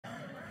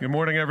Good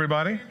morning,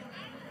 everybody.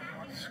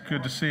 It's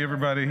good to see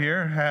everybody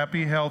here.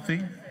 Happy,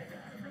 healthy.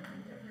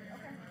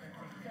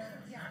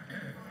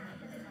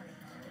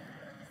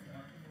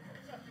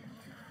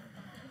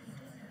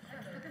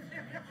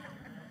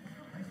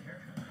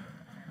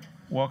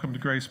 Welcome to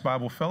Grace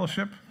Bible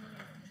Fellowship.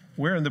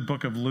 We're in the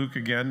book of Luke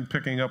again,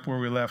 picking up where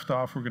we left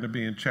off. We're going to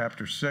be in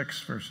chapter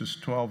 6, verses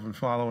 12 and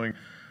following.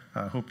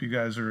 I hope you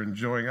guys are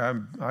enjoying.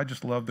 I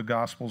just love the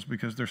Gospels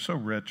because they're so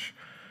rich.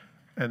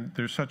 And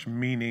there's such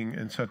meaning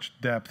and such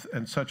depth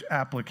and such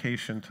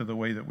application to the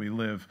way that we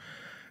live.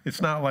 It's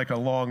not like a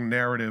long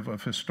narrative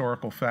of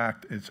historical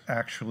fact. It's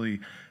actually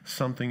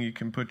something you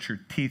can put your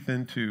teeth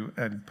into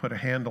and put a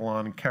handle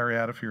on and carry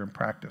out of here in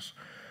practice.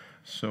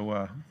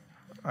 So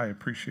I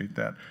appreciate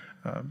that.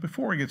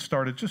 Before we get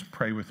started, just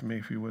pray with me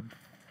if you would.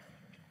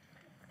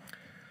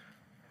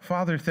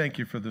 Father, thank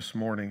you for this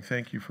morning.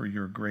 Thank you for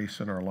your grace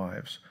in our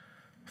lives.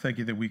 Thank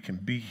you that we can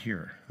be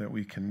here, that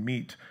we can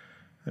meet,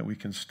 that we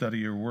can study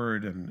your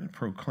word and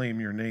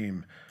proclaim your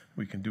name.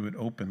 We can do it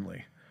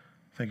openly.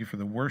 Thank you for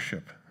the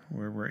worship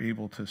where we're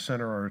able to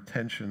center our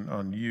attention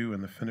on you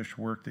and the finished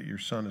work that your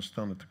Son has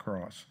done at the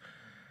cross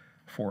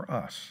for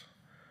us.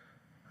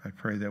 I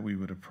pray that we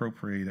would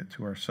appropriate it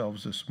to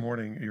ourselves this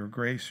morning, your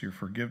grace, your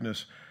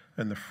forgiveness,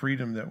 and the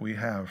freedom that we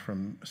have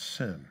from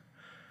sin.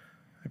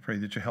 I pray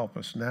that you help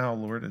us now,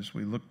 Lord, as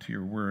we look to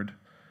your word,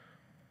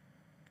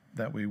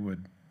 that we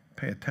would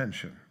pay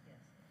attention,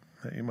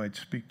 that you might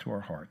speak to our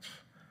hearts,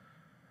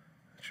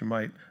 that you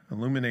might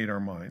illuminate our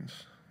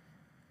minds,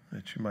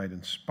 that you might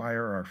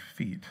inspire our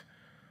feet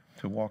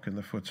to walk in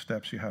the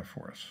footsteps you have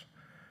for us.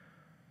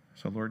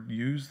 So, Lord,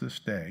 use this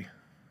day.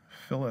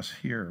 Fill us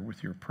here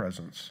with your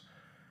presence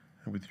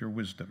and with your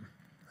wisdom.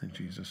 In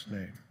Jesus'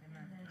 name,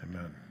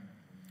 amen.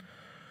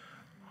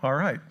 All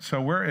right,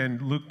 so we're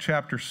in Luke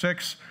chapter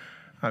 6.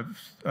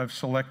 I've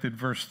selected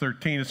verse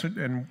 13.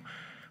 And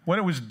when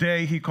it was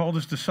day, he called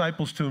his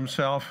disciples to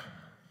himself.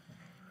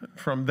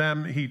 From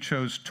them, he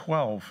chose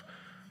 12,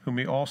 whom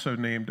he also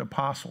named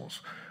apostles.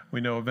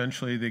 We know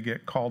eventually they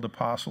get called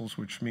apostles,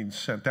 which means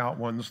sent out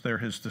ones. They're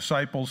his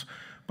disciples,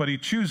 but he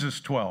chooses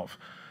 12.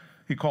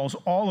 He calls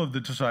all of the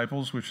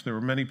disciples, which there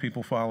were many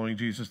people following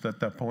Jesus at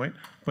that point,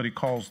 but he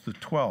calls the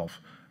 12,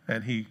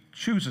 and he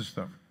chooses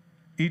them,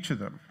 each of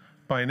them,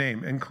 by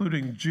name,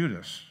 including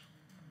Judas,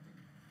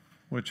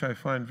 which I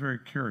find very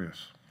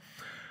curious.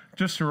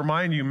 Just to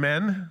remind you,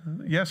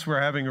 men, yes,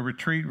 we're having a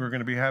retreat. We're going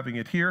to be having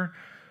it here.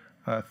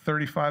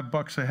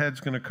 $35 a head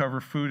is going to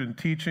cover food and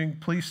teaching.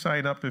 Please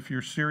sign up if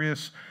you're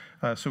serious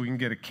so we can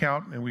get a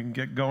count and we can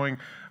get going.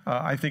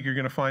 I think you're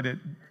going to find it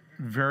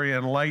very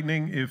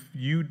enlightening. If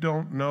you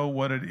don't know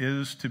what it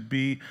is to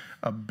be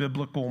a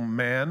biblical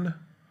man,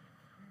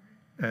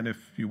 and if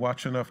you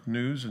watch enough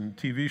news and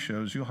TV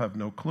shows, you'll have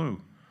no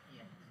clue.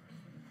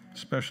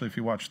 Especially if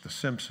you watch The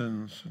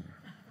Simpsons and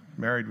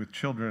Married with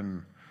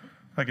Children.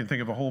 I can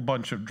think of a whole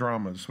bunch of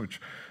dramas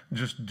which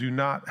just do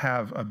not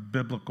have a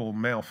biblical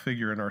male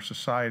figure in our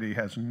society,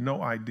 has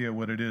no idea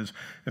what it is.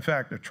 In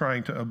fact, they're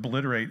trying to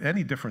obliterate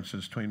any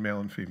differences between male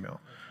and female.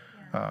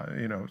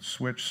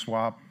 Switch,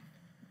 swap,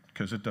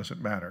 because it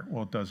doesn't matter.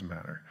 Well, it does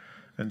matter.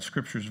 And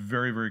Scripture's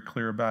very, very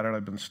clear about it.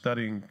 I've been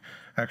studying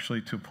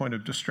actually to a point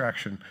of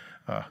distraction,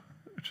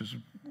 which is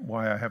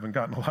why I haven't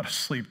gotten a lot of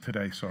sleep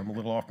today, so I'm a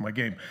little off my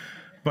game.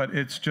 But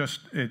it's just,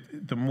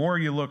 the more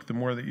you look, the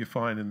more that you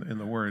find in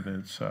the Word,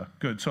 and it's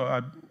good.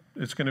 So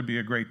it's going to be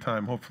a great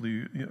time.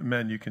 Hopefully,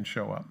 men, you can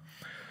show up.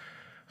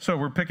 So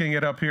we're picking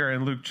it up here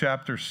in Luke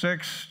chapter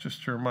 6,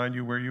 just to remind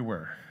you where you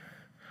were.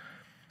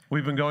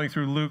 We've been going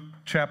through Luke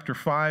chapter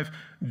 5.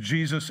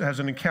 Jesus has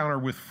an encounter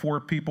with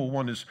 4 people.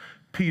 One is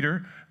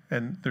Peter,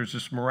 and there's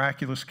this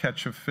miraculous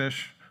catch of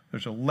fish.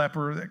 There's a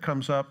leper that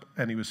comes up,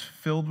 and he was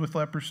filled with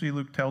leprosy.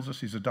 Luke tells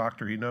us he's a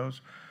doctor, he knows.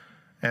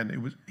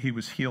 And he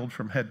was healed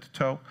from head to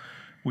toe.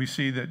 We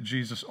see that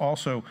Jesus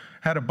also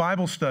had a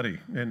Bible study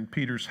in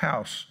Peter's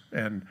house,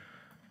 and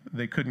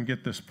they couldn't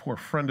get this poor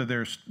friend of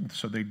theirs,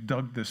 so they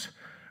dug this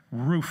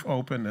roof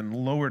open and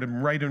lowered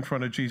him right in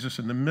front of Jesus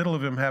in the middle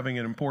of him having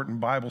an important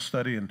Bible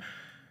study, and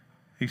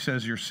he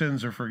says, "Your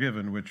sins are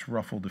forgiven," which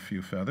ruffled a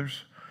few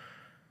feathers.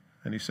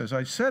 And he says,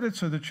 "I said it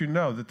so that you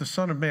know that the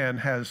Son of Man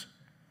has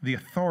the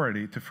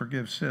authority to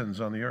forgive sins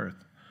on the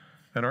earth."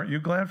 And aren't you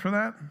glad for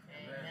that?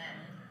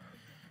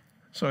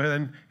 So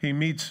then he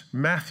meets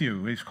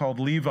Matthew. He's called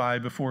Levi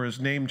before his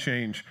name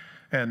change.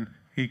 And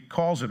he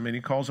calls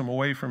him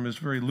away from his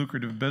very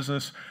lucrative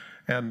business.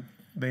 And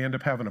they end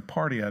up having a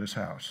party at his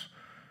house.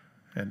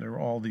 And there were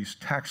all these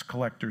tax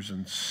collectors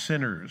and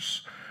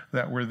sinners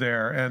that were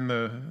there.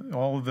 And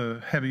all of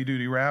the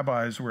heavy-duty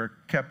rabbis were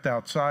kept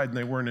outside, and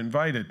they weren't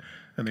invited.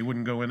 And they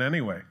wouldn't go in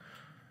anyway.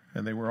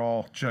 And they were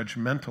all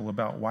judgmental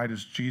about why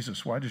does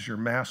your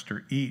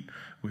master eat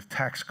with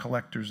tax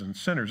collectors and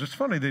sinners? It's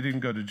funny they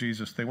didn't go to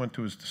Jesus. They went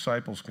to his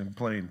disciples and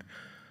complained.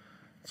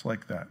 It's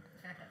like that.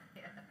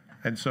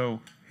 And so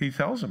he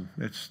tells them,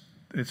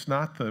 it's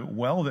not the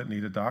well that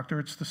need a doctor,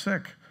 it's the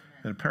sick.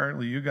 And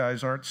apparently you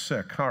guys aren't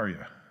sick, are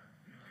you?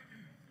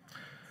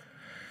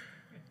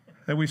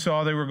 And we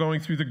saw they were going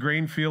through the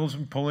grain fields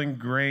and pulling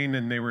grain,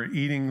 and they were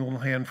eating little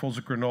handfuls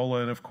of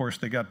granola, and of course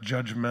they got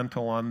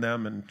judgmental on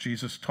them, and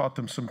Jesus taught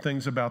them some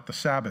things about the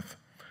Sabbath.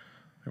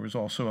 There was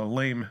also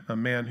a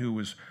man who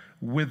was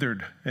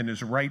withered in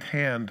his right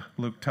hand,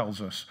 Luke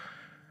tells us,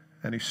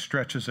 and he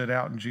stretches it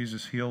out, and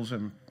Jesus heals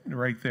him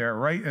right there,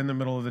 right in the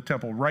middle of the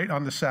temple, right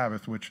on the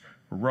Sabbath, which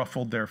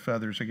ruffled their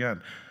feathers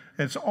again.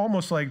 It's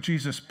almost like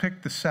Jesus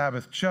picked the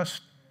Sabbath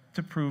just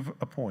to prove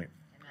a point.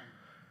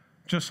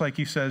 Just like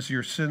he says,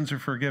 your sins are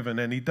forgiven.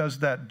 And he does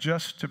that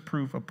just to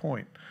prove a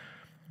point.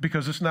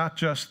 Because it's not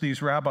just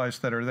these rabbis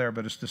that are there,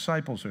 but his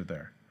disciples are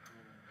there.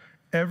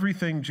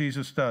 Everything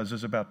Jesus does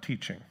is about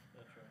teaching.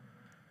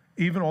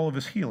 Even all of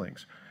his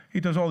healings.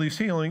 He does all these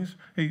healings.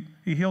 He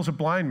heals a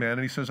blind man,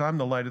 and he says, I'm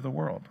the light of the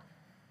world.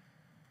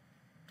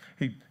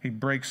 He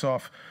breaks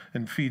off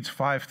and feeds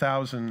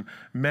 5,000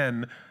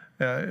 men,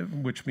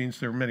 which means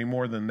there are many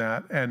more than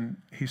that. And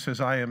he says,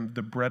 I am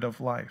the bread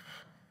of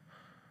life.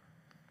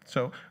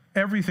 So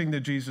everything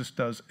that Jesus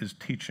does is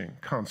teaching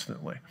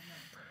constantly.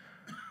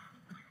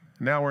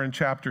 Now we're in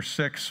chapter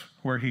 6,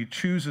 where he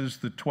chooses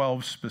the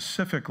 12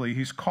 specifically.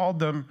 He's called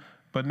them,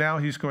 but now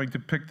he's going to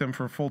pick them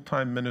for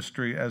full-time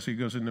ministry as he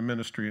goes into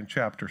ministry in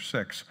chapter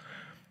 6.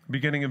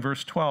 Beginning in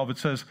verse 12, it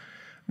says,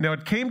 Now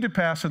it came to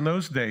pass in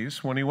those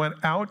days when he went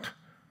out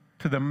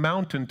to the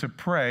mountain to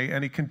pray,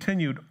 and he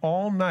continued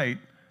all night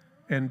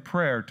in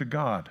prayer to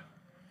God.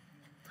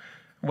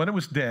 When it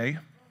was day,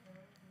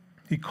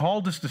 he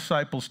called his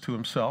disciples to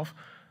himself,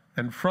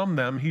 and from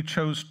them he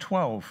chose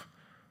 12,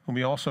 whom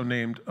he also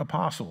named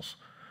apostles.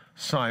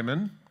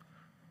 Simon,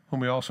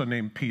 whom he also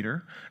named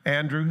Peter,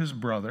 Andrew his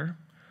brother,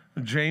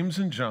 James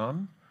and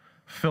John,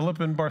 Philip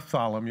and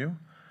Bartholomew,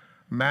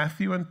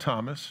 Matthew and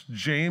Thomas,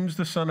 James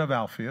the son of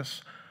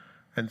Alphaeus,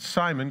 and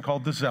Simon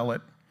called the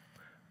Zealot,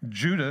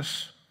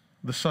 Judas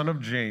the son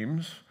of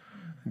James,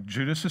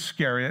 Judas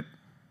Iscariot,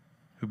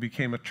 who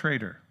became a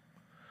traitor.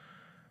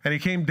 And he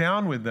came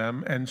down with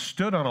them and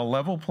stood on a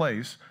level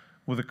place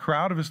with a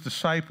crowd of his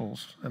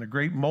disciples and a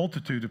great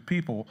multitude of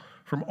people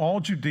from all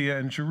Judea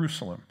and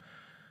Jerusalem,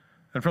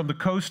 and from the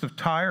coast of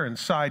Tyre and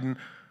Sidon,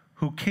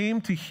 who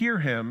came to hear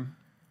him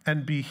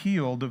and be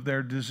healed of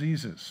their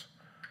diseases,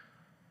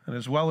 and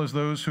as well as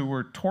those who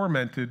were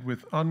tormented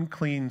with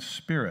unclean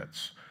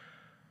spirits,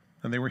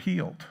 and they were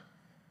healed.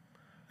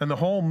 And the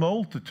whole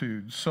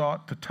multitude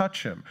sought to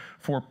touch him,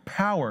 for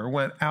power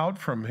went out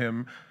from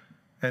him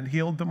and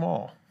healed them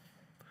all.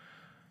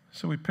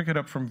 So we pick it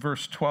up from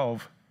verse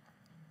 12.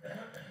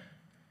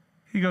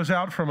 He goes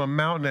out from a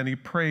mountain and he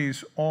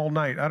prays all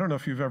night. I don't know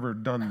if you've ever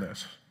done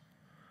this.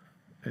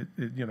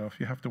 If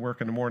you have to work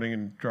in the morning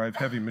and drive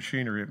heavy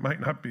machinery, it might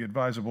not be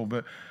advisable,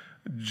 but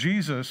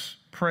Jesus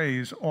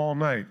prays all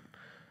night.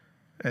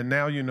 And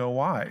now you know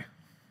why.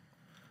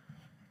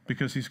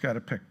 Because he's got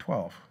to pick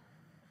 12.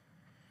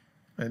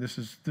 And this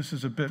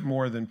is a bit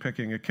more than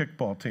picking a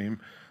kickball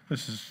team.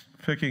 This is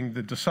picking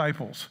the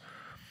disciples.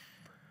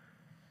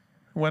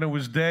 When it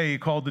was day, he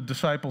called the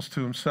disciples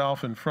to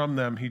himself, and from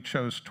them he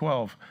chose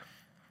 12.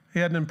 He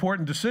had an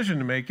important decision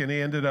to make, and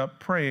he ended up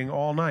praying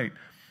all night.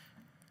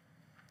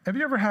 Have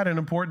you ever had an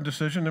important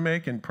decision to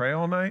make and pray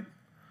all night?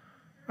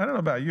 I don't know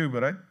about you,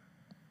 but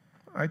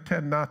I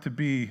tend not to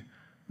be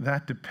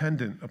that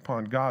dependent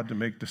upon God to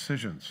make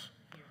decisions.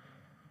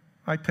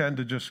 I tend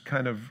to just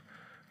kind of,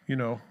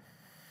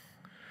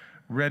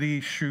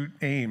 ready, shoot,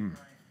 aim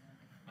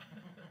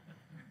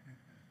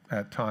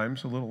at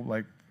times, a little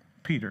like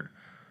Peter.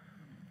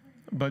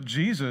 But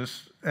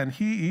Jesus, and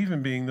he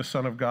even being the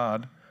Son of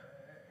God,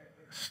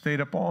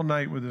 stayed up all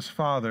night with his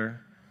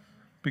Father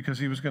because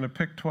he was going to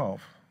pick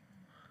 12.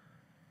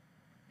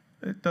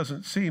 It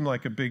doesn't seem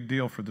like a big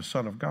deal for the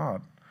Son of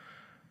God.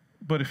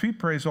 But if he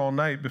prays all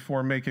night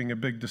before making a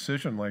big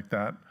decision like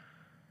that,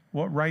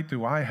 what right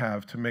do I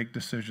have to make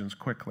decisions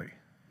quickly?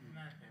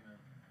 Amen.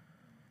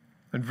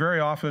 And very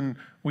often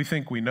we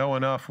think we know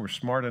enough, we're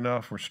smart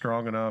enough, we're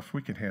strong enough,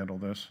 we can handle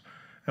this.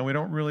 And we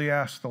don't really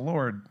ask the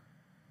Lord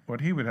what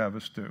he would have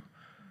us do.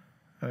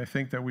 And I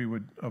think that we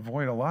would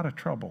avoid a lot of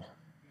trouble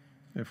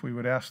if we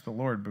would ask the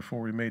Lord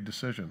before we made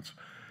decisions.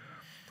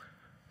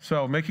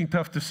 So making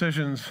tough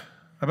decisions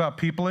about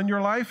people in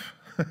your life,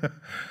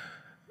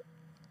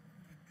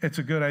 it's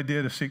a good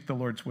idea to seek the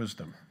Lord's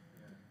wisdom.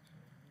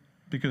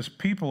 Because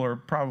people are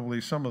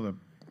probably some of the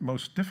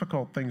most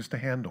difficult things to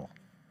handle.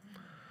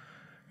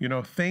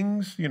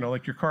 Things,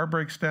 like your car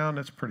breaks down,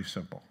 that's pretty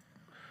simple.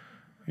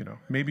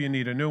 Maybe you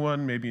need a new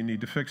one, maybe you need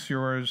to fix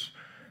yours,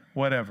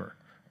 whatever.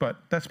 But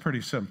that's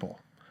pretty simple.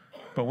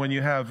 But when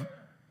you have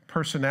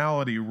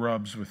personality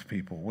rubs with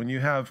people, when you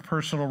have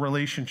personal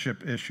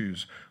relationship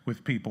issues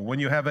with people, when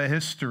you have a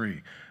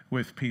history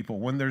with people,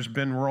 when there's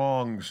been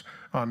wrongs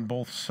on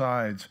both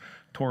sides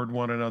toward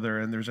one another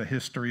and there's a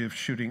history of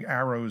shooting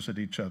arrows at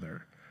each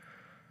other,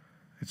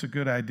 it's a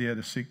good idea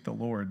to seek the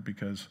Lord,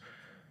 because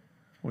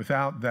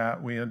without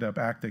that we end up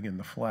acting in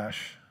the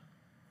flesh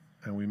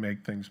and we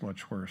make things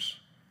much worse.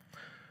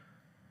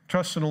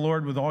 Trust in the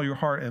Lord with all your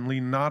heart and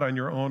lean not on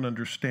your own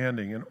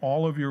understanding. In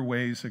all of your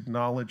ways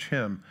acknowledge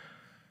him,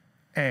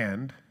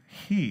 and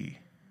he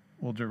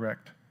will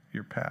direct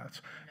your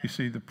paths. You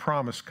see, the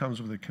promise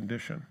comes with a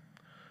condition.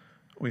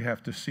 We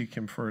have to seek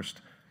him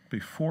first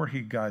before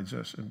he guides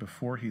us and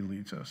before he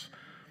leads us.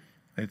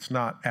 It's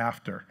not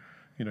after.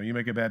 You know, you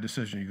make a bad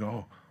decision, you go,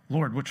 oh,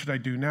 Lord, what should I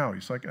do now?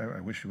 He's like, I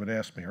wish you would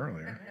ask me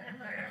earlier.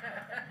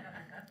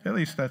 At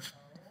least that's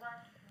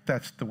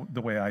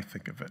the way I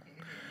think of it.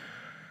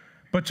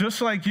 But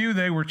just like you,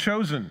 they were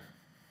chosen.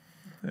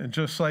 And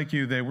just like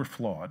you, they were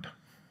flawed,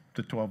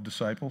 the 12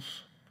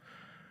 disciples.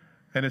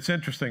 And it's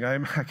interesting. I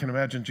can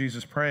imagine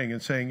Jesus praying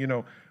and saying, you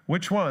know,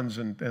 which ones?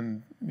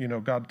 And you know,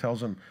 God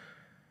tells him,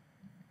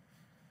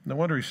 no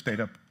wonder he stayed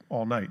up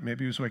all night.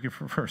 Maybe he was waiting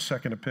for a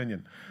second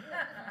opinion.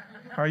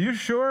 Are you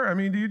sure? I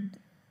mean,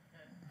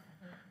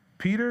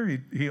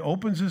 Peter, he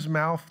opens his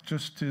mouth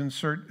just to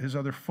insert his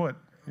other foot.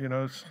 You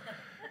know,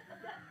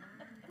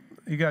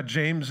 you got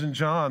James and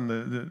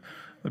John,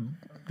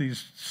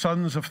 these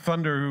sons of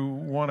thunder who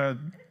want to,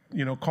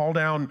 you know, call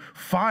down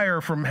fire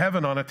from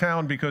heaven on a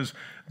town because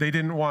they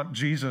didn't want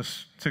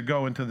Jesus to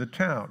go into the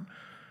town.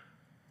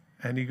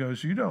 And he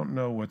goes, you don't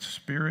know what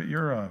spirit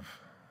you're of.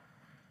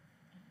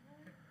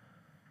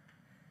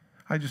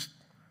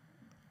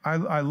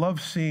 I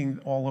love seeing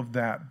all of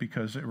that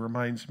because it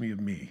reminds me of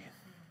me.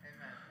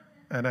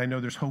 And I know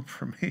there's hope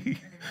for me.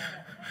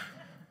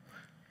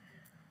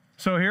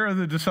 So here are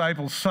the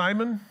disciples.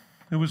 Simon,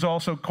 who was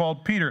also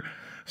called Peter.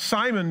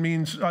 Simon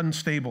means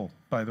unstable,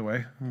 by the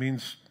way. It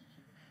means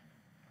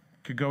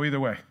could go either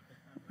way.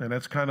 And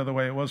that's kind of the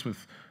way it was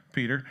with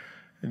Peter.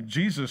 And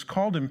Jesus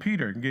called him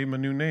Peter and gave him a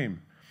new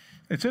name.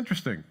 It's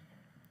interesting.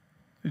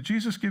 Did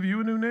Jesus give you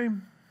a new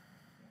name?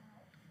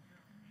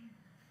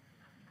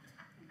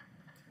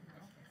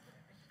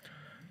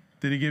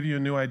 Did he give you a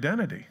new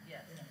identity?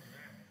 Yes.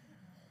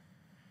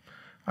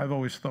 I've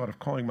always thought of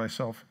calling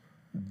myself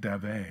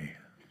Dave.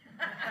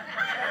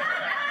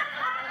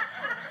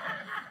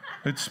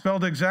 It's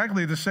spelled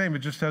exactly the same. It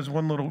just has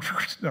one little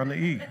on the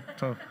E.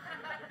 So.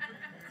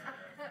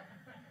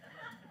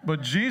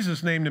 But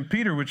Jesus named him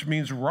Peter, which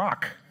means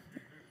rock.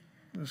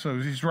 So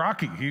he's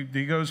rocky.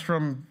 He goes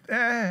from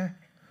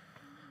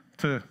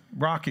to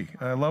rocky.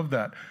 I love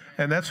that.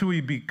 And that's who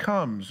he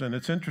becomes. And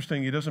it's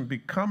interesting, he doesn't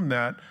become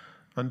that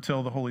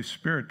until the Holy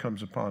Spirit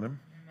comes upon him.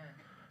 Amen.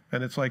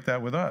 And it's like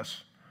that with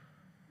us.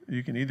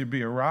 You can either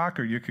be a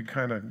rock or you could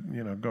kind of,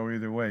 you know, go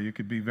either way. You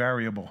could be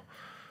variable.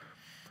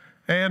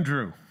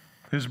 Andrew,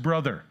 his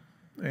brother.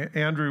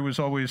 Andrew was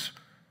always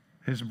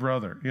his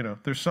brother. You know,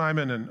 there's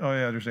Simon and, oh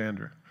yeah, there's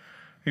Andrew.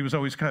 He was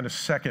always kind of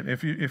second.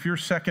 If you're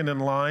second in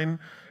line,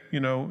 you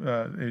know,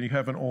 and you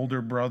have an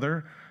older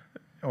brother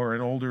or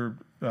an older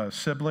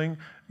sibling,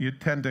 you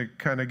tend to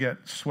kind of get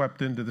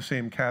swept into the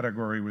same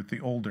category with the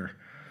older.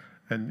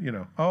 And, you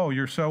know, oh,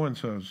 you're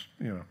so-and-so's,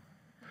 you know.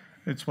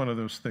 It's one of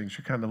those things.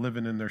 You're kind of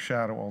living in their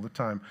shadow all the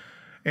time.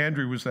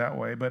 Andrew was that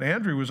way, but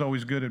Andrew was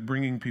always good at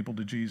bringing people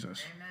to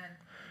Jesus. Amen.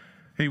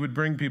 He would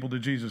bring people to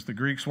Jesus. The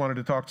Greeks wanted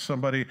to talk to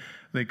somebody.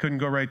 They couldn't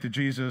go right to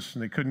Jesus,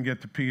 and they couldn't get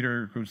to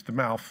Peter, who's the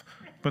mouth.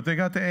 But they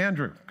got to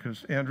Andrew,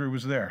 because Andrew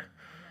was there.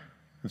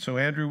 And so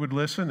Andrew would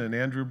listen, and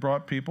Andrew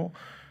brought people.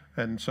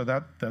 And so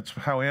that's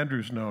how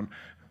Andrew's known.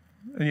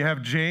 And you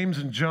have James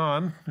and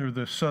John, who are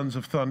the sons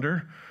of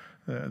thunder.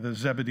 The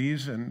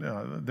Zebedees,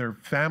 and their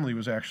family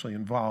was actually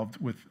involved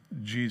with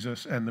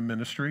Jesus and the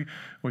ministry,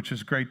 which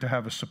is great to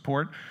have a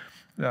support.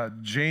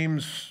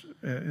 James,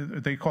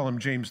 they call him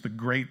James the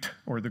Great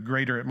or the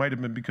Greater. It might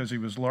have been because he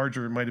was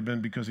larger. It might have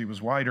been because he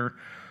was wider.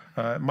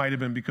 It might have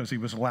been because he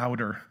was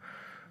louder.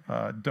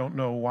 Don't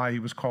know why he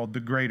was called the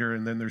Greater,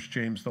 and then there's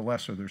James the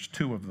Lesser. There's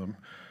two of them.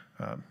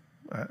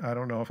 I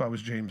don't know if I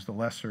was James the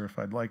Lesser, if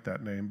I'd like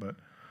that name, but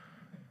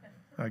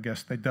I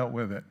guess they dealt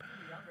with it.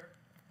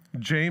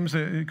 James,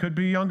 it could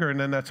be younger, and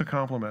then that's a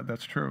compliment.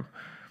 That's true.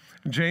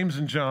 James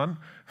and John,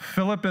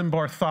 Philip and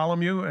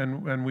Bartholomew,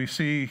 and we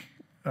see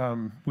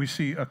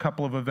a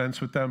couple of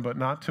events with them, but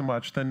not too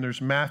much. Then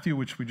there's Matthew,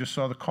 which we just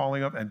saw the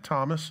calling of, and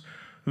Thomas,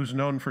 who's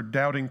known for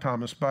doubting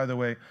Thomas. By the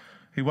way,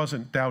 he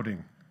wasn't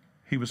doubting.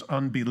 He was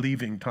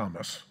unbelieving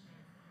Thomas.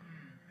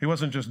 He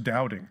wasn't just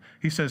doubting.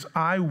 He says,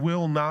 I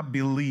will not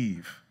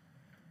believe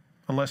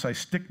unless I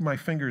stick my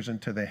fingers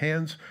into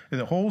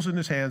the holes in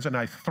his hands, and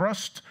I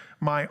thrust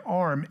my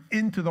arm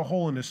into the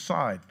hole in his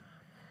side.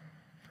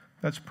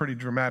 That's pretty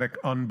dramatic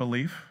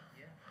unbelief.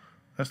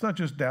 That's not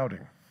just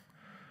doubting.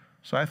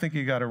 So I think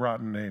he got a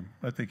rotten name.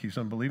 I think he's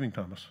unbelieving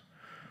Thomas.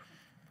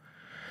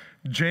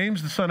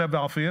 James, the son of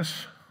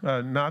Alphaeus,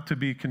 not to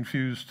be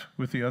confused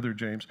with the other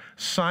James.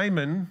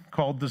 Simon,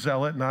 called the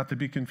Zealot, not to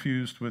be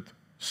confused with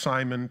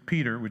Simon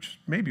Peter, which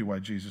may be why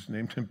Jesus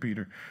named him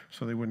Peter,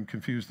 so they wouldn't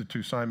confuse the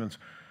two Simons.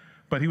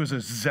 But he was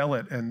a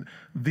zealot, and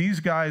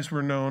these guys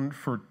were known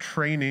for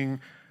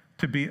training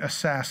to be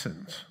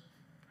assassins.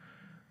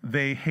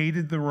 They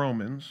hated the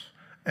Romans,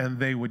 and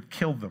they would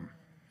kill them.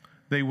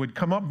 They would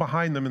come up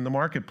behind them in the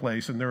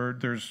marketplace, and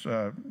there's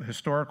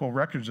historical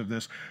records of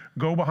this,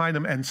 go behind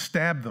them and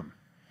stab them.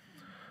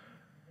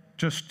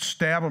 Just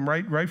stab them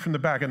right from the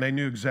back, and they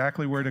knew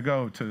exactly where to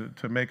go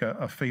to make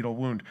a fatal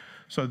wound.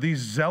 So these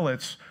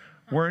zealots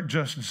weren't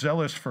just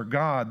zealous for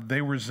God,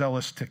 they were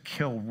zealous to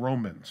kill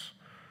Romans.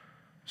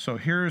 So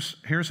here's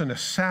an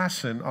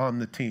assassin on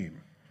the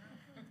team,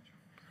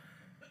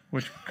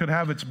 which could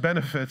have its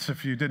benefits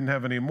if you didn't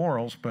have any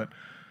morals, but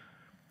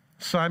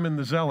Simon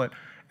the Zealot.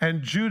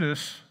 And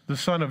Judas, the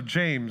son of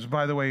James,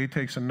 by the way, he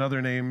takes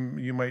another name.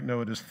 You might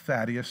know it as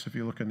Thaddeus if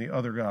you look in the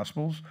other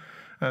Gospels.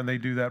 And they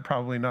do that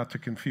probably not to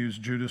confuse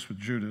Judas with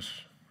Judas.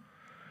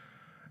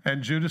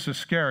 And Judas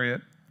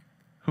Iscariot,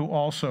 who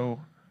also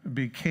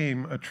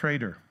became a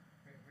traitor.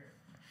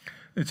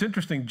 It's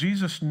interesting.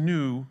 Jesus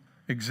knew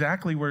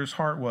exactly where his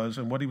heart was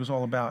and what he was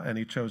all about, and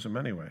he chose him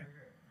anyway.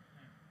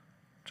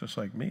 Just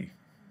like me.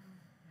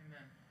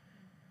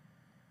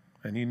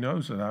 And he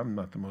knows that I'm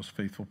not the most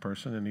faithful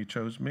person, and he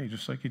chose me,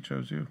 just like he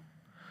chose you.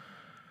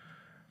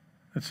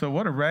 And so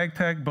what a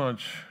ragtag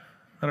bunch.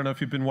 I don't know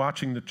if you've been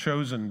watching The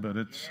Chosen, but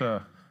it's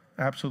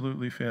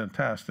absolutely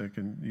fantastic.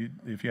 And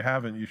if you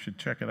haven't, you should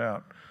check it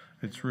out.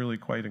 It's really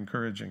quite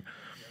encouraging.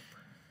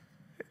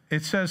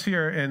 It says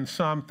here in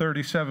Psalm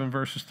 37,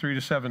 verses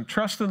 3-7,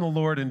 trust in the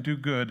Lord and do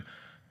good,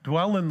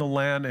 dwell in the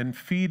land and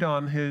feed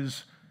on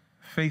his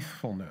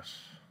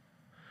faithfulness.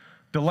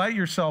 Delight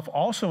yourself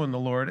also in the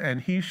Lord,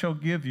 and he shall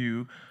give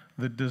you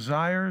the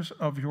desires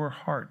of your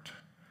heart.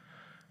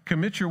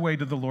 Commit your way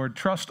to the Lord.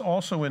 Trust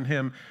also in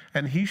him,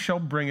 and he shall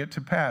bring it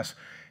to pass.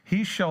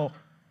 He shall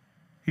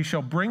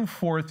bring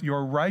forth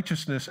your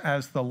righteousness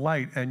as the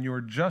light and your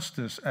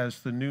justice as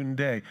the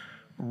noonday.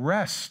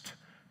 Rest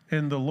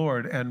in the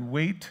Lord and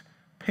wait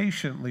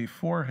patiently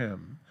for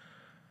him.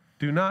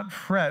 Do not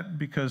fret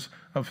because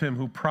of him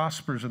who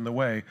prospers in the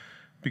way,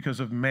 because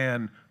of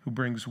man who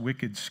brings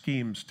wicked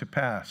schemes to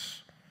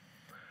pass.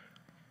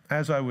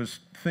 As I was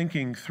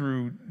thinking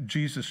through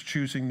Jesus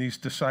choosing these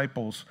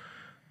disciples,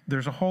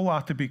 there's a whole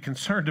lot to be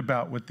concerned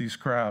about with these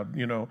crowd,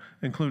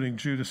 including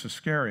Judas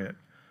Iscariot.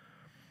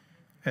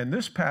 And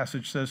this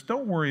passage says,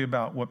 don't worry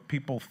about what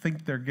people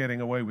think they're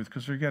getting away with,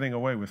 because they're getting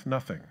away with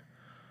nothing.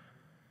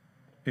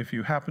 If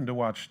you happen to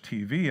watch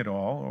TV at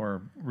all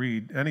or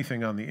read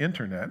anything on the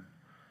internet,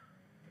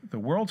 the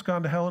world's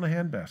gone to hell in a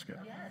handbasket.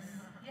 Yes,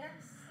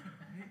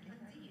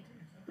 indeed.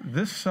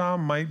 This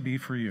psalm might be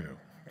for you,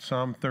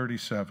 Psalm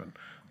 37.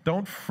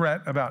 Don't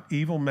fret about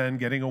evil men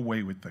getting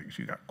away with things.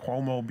 You got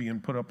Cuomo being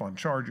put up on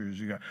charges.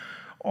 You got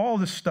all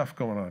this stuff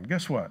going on.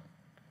 Guess what?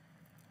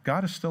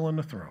 God is still on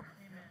the throne.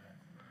 Amen.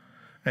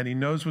 And he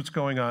knows what's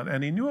going on.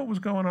 And he knew what was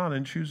going on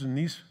in choosing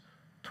these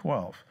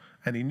 12.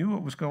 And he knew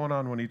what was going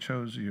on when he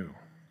chose you.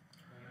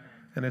 Amen.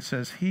 And it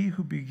says, he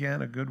who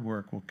began a good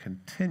work will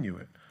continue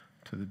it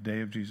to the day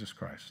of Jesus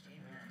Christ. Amen.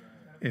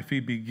 If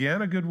he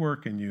began a good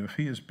work in you, if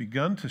he has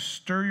begun to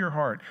stir your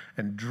heart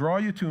and draw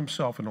you to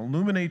himself and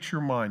illuminate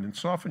your mind and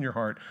soften your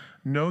heart,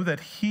 know that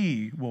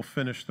he will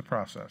finish the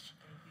process.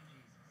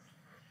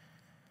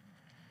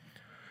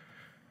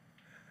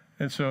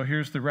 And so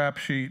here's the rap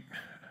sheet.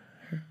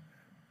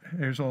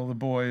 Here's all the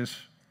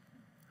boys.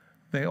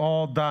 They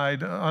all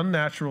died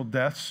unnatural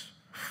deaths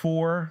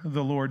for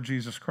the Lord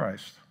Jesus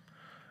Christ.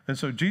 And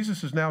so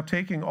Jesus is now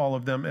taking all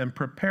of them and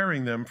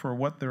preparing them for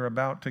what they're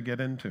about to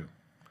get into.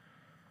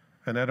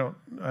 And I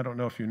don't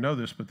know if you know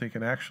this, but they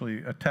can actually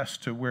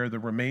attest to where the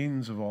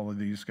remains of all of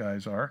these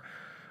guys are.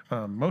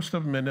 Most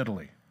of them in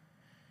Italy.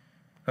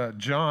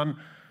 John,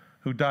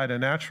 who died a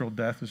natural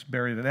death, is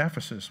buried in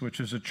Ephesus, which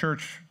is a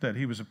church that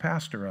he was a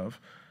pastor of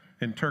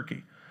in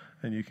Turkey.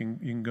 And you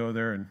can go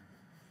there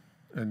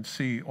and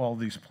see all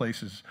these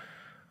places.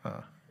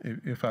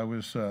 If I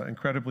was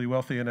incredibly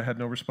wealthy and I had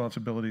no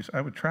responsibilities,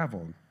 I would travel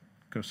and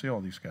go see all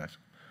these guys.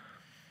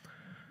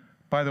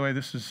 By the way,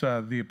 this is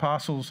the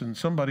apostles in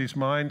somebody's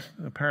mind.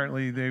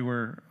 Apparently, they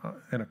were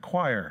in a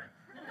choir.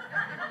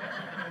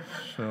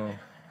 So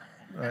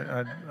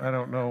I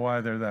don't know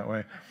why they're that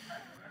way.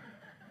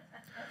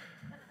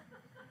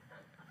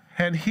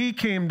 And he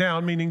came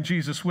down, meaning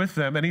Jesus, with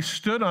them, and he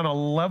stood on a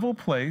level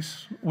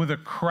place with a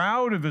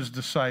crowd of his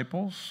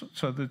disciples,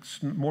 so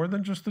that's more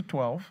than just the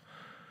 12,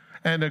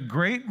 and a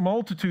great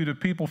multitude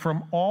of people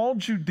from all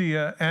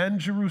Judea and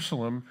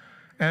Jerusalem,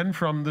 and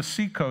from the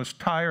seacoast,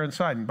 Tyre and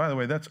Sidon. By the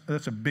way,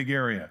 that's a big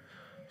area.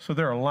 So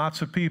there are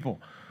lots of people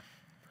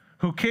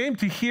who came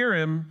to hear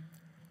him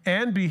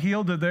and be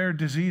healed of their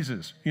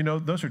diseases.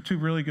 Those are two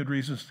really good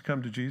reasons to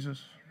come to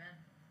Jesus. Amen.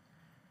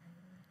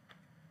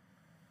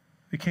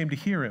 They came to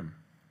hear him,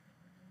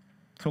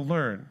 to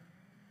learn,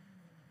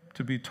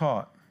 to be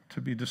taught,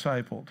 to be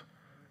discipled,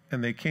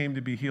 and they came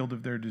to be healed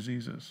of their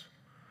diseases.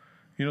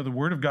 The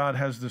Word of God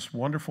has this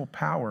wonderful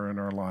power in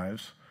our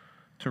lives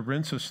to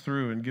rinse us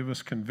through and give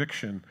us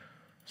conviction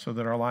so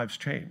that our lives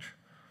change.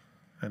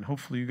 And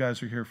hopefully you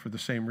guys are here for the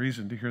same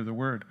reason, to hear the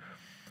word.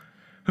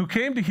 Who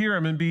came to hear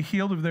him and be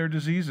healed of their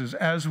diseases,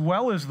 as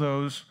well as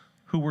those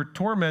who were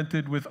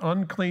tormented with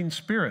unclean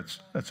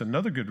spirits. That's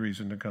another good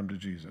reason to come to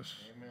Jesus.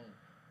 Amen.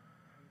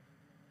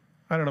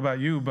 I don't know about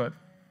you, but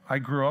I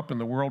grew up in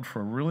the world for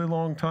a really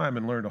long time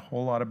and learned a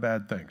whole lot of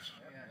bad things.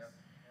 Yes.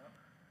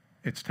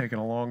 It's taken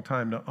a long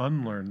time to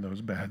unlearn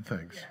those bad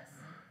things. Yes.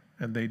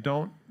 And they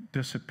don't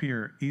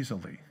disappear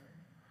easily.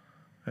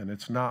 And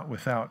it's not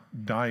without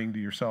dying to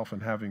yourself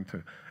and having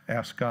to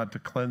ask God to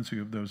cleanse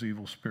you of those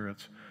evil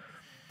spirits.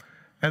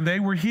 And they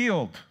were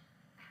healed.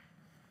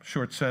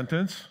 Short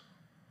sentence.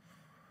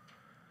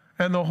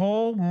 And the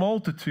whole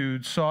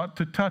multitude sought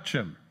to touch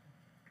him.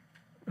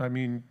 I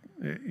mean,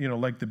 you know,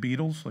 like the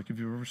Beatles, like if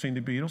you've ever seen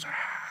the Beatles,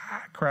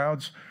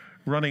 crowds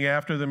running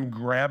after them,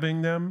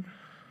 grabbing them.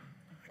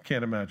 I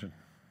can't imagine.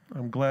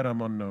 I'm glad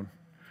I'm unknown.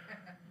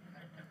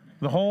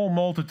 The whole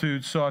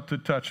multitude sought to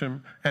touch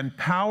him, and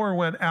power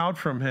went out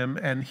from him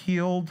and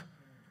healed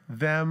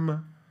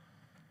them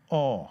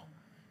all.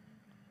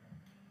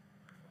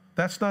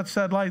 That's not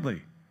said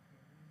lightly.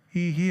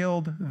 He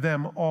healed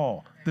them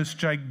all. This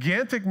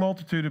gigantic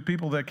multitude of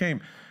people that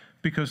came,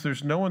 because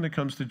there's no one that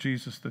comes to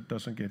Jesus that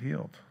doesn't get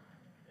healed.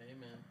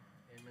 Amen.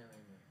 Amen.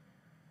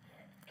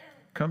 Amen.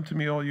 Come to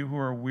me, all you who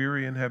are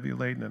weary and heavy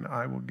laden, and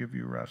I will give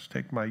you rest.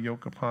 Take my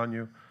yoke upon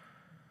you.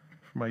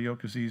 For my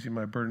yoke is easy,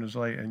 my burden is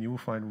light, and you will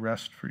find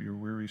rest for your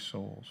weary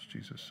souls,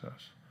 Jesus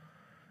says.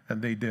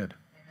 And they did.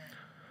 Amen.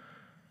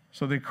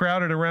 So they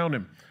crowded around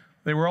him.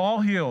 They were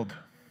all healed,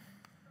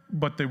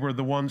 but they were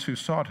the ones who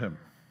sought him.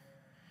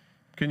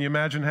 Can you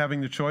imagine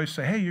having the choice?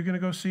 Say, hey, you're going to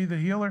go see the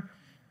healer?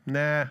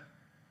 Nah.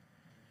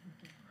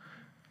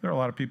 There are a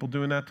lot of people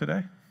doing that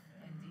today.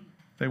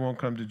 They won't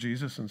come to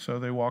Jesus, and so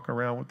they walk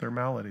around with their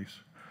maladies.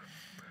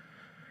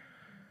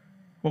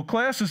 Well,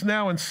 class is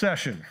now in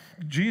session.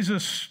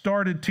 Jesus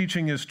started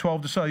teaching his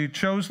 12 disciples. He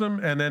chose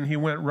them, and then he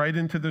went right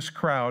into this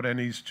crowd, and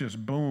he's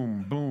just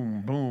boom,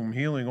 boom, boom,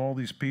 healing all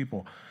these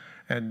people.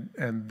 And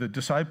the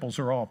disciples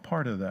are all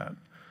part of that.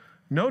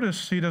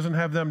 Notice he doesn't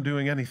have them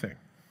doing anything.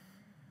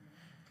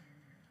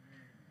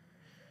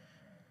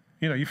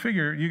 You know, you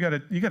figure you got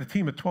a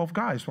team of 12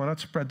 guys. Why not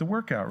spread the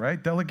work out,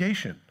 right?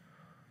 Delegation.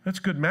 That's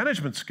good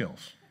management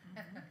skills.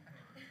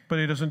 But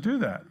he doesn't do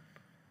that.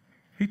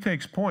 He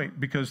takes point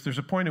because there's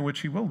a point in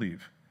which he will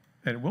leave,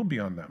 and it will be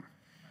on them.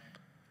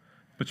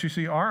 But you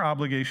see, our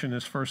obligation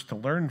is first to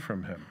learn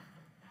from him,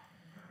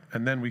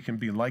 and then we can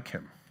be like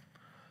him.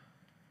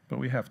 But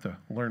we have to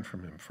learn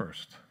from him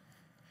first.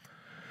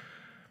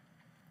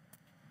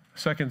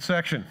 Second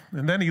section.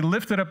 And then he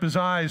lifted up his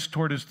eyes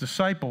toward his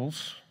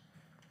disciples.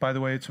 By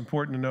the way, it's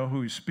important to know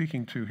who he's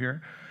speaking to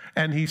here.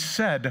 And he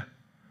said,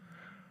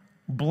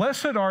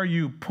 "Blessed are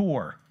you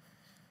poor,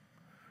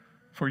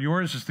 for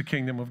yours is the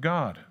kingdom of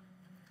God.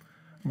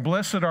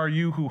 Blessed are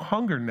you who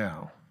hunger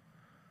now,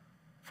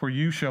 for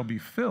you shall be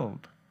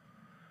filled.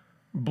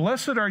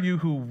 Blessed are you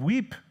who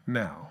weep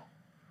now,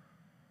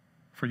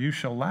 for you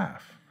shall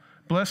laugh.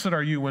 Blessed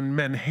are you when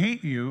men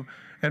hate you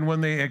and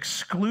when they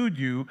exclude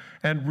you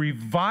and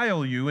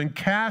revile you and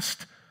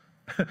cast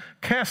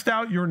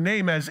out your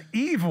name as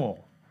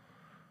evil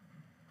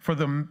for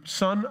the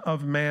Son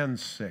of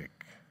Man's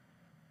sake.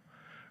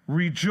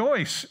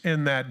 Rejoice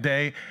in that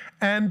day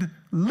and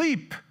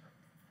leap."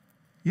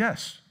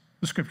 Yes,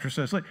 the scripture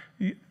says,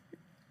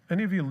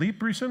 any of you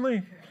leap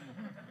recently?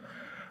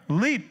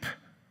 Leap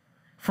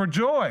for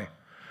joy,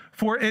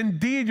 for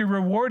indeed your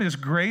reward is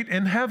great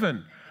in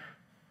heaven.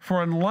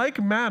 For in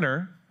like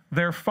manner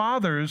their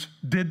fathers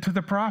did to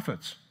the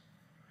prophets.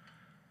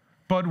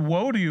 But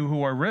woe to you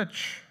who are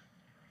rich,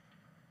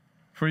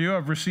 for you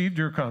have received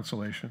your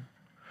consolation.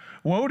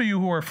 Woe to you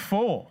who are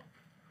full,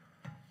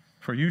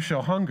 for you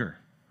shall hunger.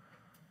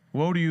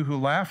 Woe to you who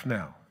laugh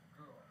now,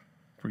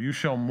 for you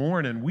shall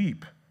mourn and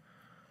weep.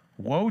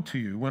 Woe to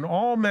you when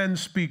all men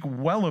speak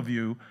well of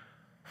you,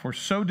 for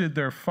so did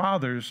their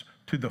fathers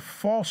to the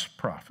false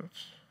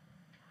prophets.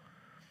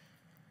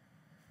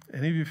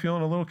 Any of you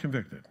feeling a little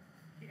convicted?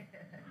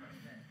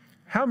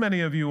 How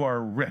many of you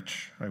are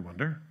rich, I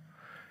wonder?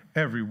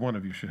 Every one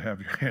of you should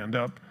have your hand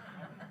up.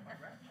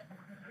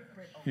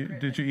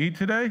 Did you eat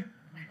today?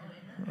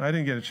 I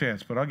didn't get a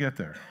chance, but I'll get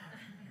there.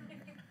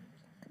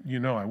 You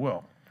know I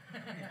will.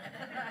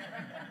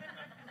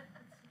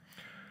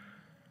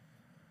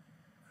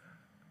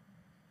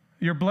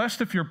 You're blessed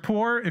if you're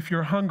poor, if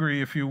you're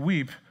hungry, if you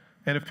weep,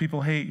 and if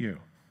people hate you.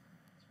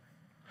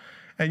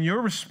 And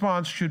your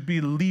response should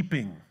be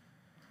leaping.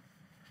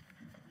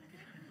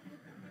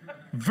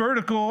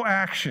 Vertical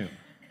action.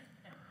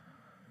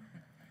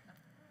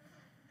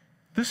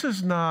 This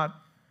is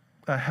not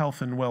a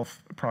health and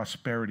wealth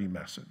prosperity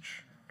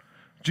message.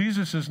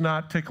 Jesus is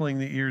not tickling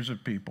the ears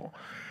of people.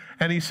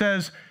 And he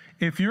says,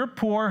 if you're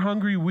poor,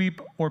 hungry, weep,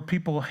 or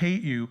people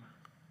hate you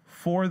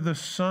for the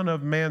Son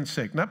of Man's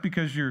sake, not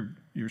because you're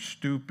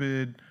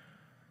stupid,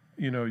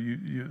 you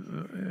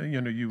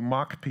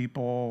mock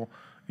people,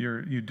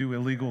 you do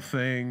illegal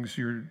things,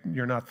 you're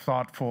not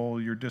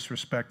thoughtful, you're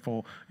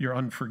disrespectful, you're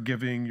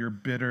unforgiving, you're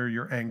bitter,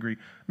 you're angry.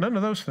 None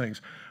of those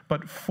things.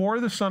 But for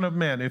the Son of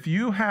Man, if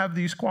you have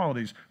these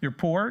qualities, you're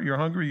poor, you're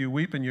hungry, you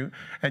weep, and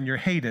you're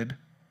hated,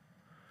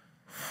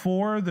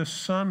 for the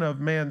Son of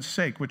Man's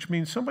sake, which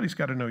means somebody's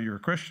got to know you're a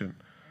Christian.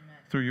 Amen.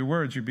 Through your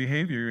words, your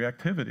behavior, your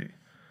activity.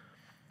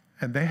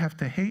 And they have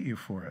to hate you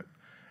for it.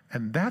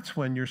 And that's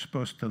when you're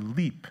supposed to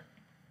leap.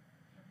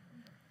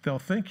 They'll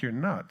think you're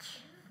nuts.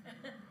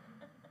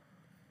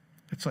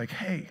 It's like,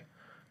 hey,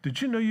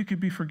 Did you know you could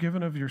be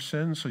forgiven of your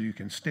sins so you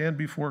can stand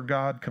before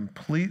God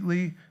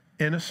completely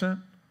innocent?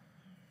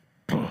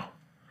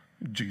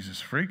 Jesus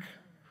freak.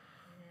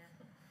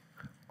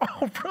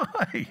 All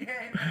right.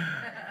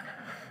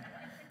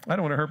 I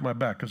don't want to hurt my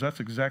back because that's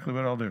exactly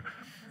what I'll do.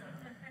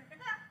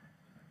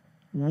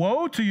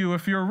 Woe to you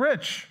if you're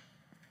rich.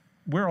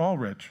 We're all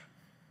rich.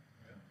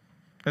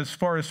 As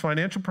far as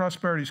financial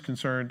prosperity is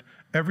concerned,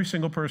 every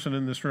single person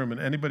in this room and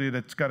anybody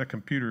that's got a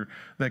computer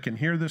that can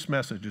hear this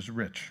message is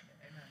rich.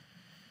 Amen.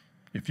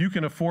 If you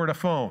can afford a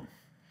phone,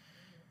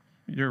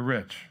 you're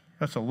rich.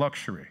 That's a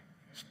luxury.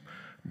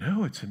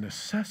 No, it's a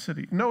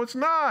necessity. No, it's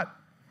not.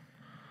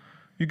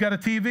 You got a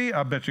TV?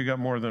 I'll bet you got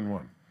more than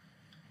one.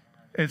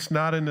 It's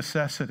not a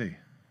necessity.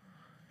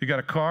 You got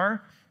a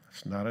car?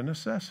 It's not a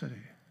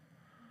necessity.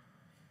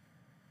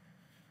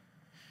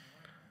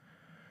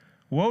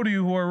 Woe to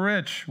you who are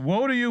rich.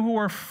 Woe to you who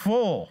are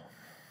full.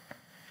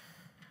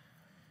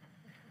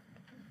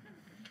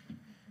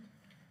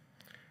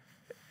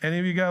 Any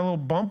of you got a little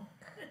bump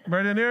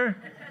right in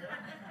there?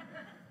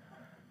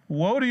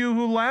 Woe to you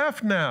who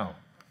laugh now.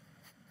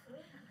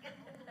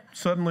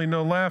 Suddenly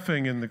no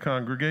laughing in the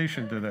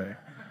congregation today.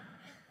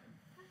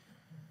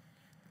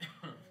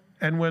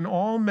 And when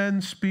all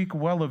men speak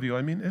well of you,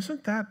 I mean,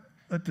 isn't that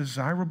a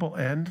desirable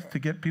end to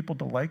get people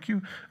to like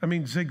you? I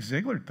mean, Zig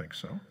Ziglar thinks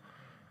so.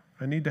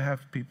 I need to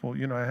have people,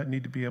 I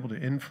need to be able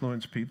to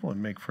influence people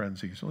and make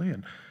friends easily.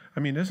 And I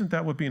mean, isn't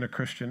that what being a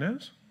Christian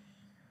is?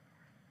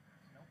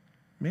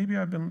 Maybe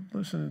I've been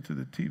listening to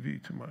the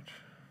TV too much.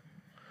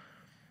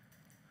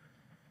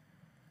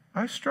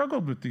 I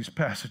struggled with these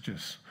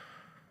passages.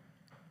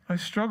 I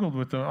struggled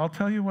with them. I'll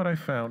tell you what I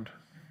found.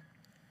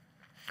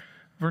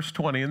 Verse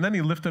 20, and then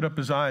he lifted up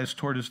his eyes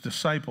toward his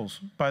disciples.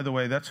 By the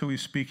way, that's who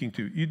he's speaking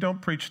to. You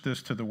don't preach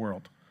this to the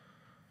world.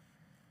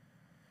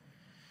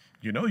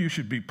 You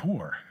should be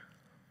poor.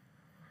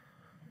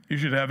 You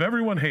should have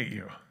everyone hate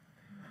you.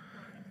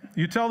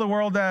 You tell the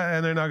world that,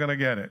 and they're not going to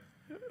get it.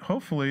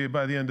 Hopefully,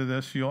 by the end of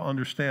this, you'll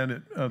understand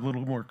it a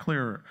little more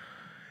clearer.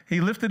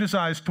 He lifted his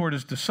eyes toward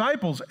his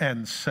disciples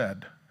and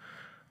said,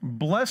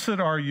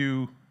 "Blessed are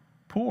you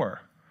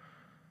poor,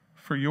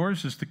 for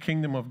yours is the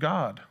kingdom of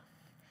God."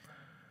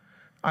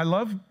 I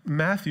love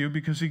Matthew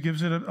because he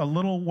gives it a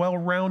little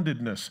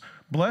well-roundedness.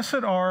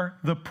 Blessed are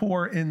the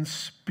poor in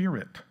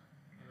spirit.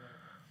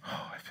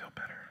 Oh, I feel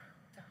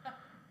better.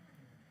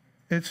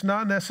 It's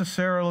not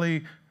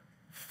necessarily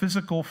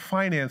physical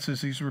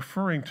finances he's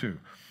referring to.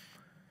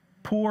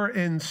 Poor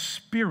in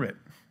spirit.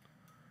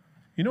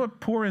 You know what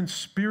poor in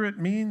spirit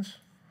means?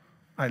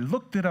 I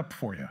looked it up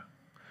for you.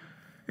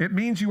 It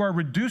means you are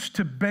reduced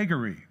to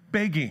beggary,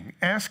 begging,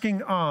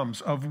 asking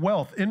alms of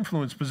wealth,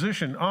 influence,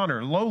 position,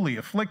 honor, lowly,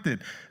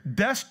 afflicted,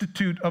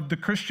 destitute of the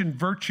Christian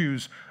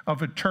virtues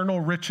of eternal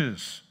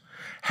riches,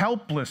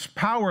 helpless,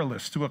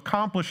 powerless to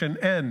accomplish an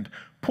end,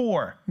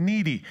 poor,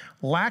 needy,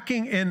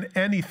 lacking in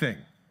anything.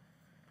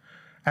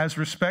 As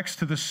respects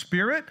to the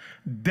spirit,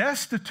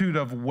 destitute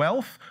of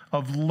wealth,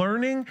 of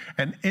learning,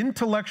 and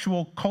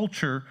intellectual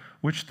culture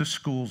which the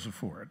schools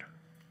afford.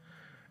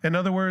 In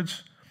other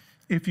words,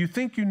 if you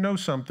think you know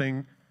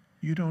something,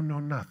 you don't know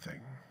nothing.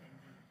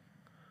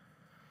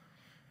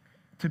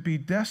 To be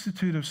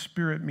destitute of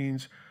spirit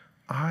means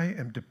I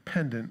am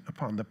dependent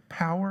upon the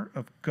power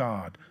of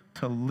God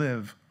to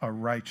live a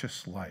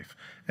righteous life,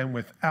 and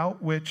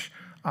without which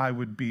I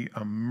would be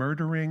a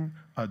murdering,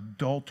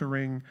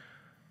 adultering,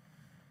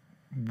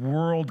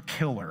 world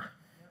killer.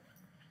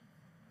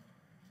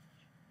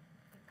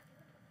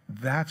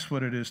 That's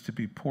what it is to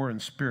be poor in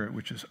spirit,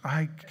 which is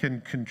I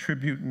can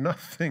contribute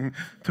nothing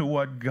to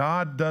what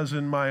God does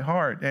in my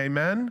heart.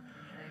 Amen?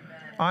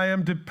 I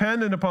am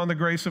dependent upon the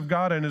grace of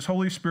God and His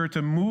Holy Spirit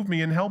to move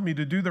me and help me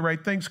to do the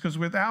right things, because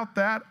without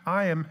that,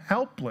 I am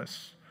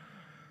helpless.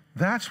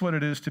 That's what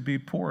it is to be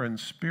poor in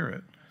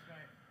spirit.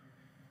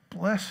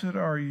 Blessed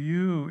are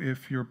you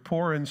if you're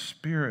poor in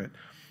spirit,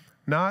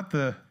 not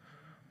the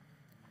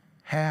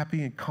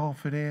happy and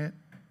confident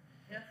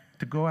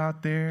to go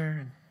out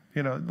there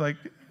and,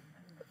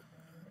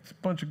 it's a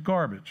bunch of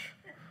garbage.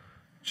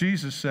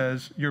 Jesus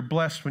says you're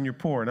blessed when you're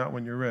poor, not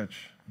when you're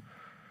rich.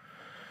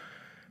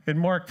 In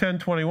Mark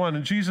 10:21,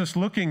 and Jesus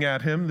looking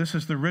at him, this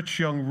is the rich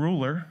young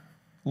ruler,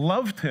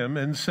 loved him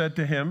and said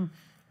to him,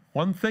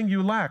 "One thing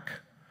you lack.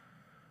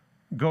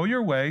 Go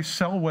your way,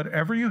 sell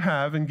whatever you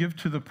have and give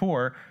to the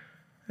poor,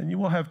 and you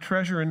will have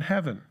treasure in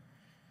heaven.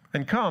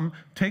 And come,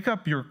 take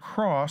up your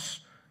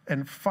cross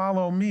and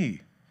follow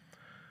me."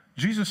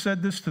 Jesus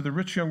said this to the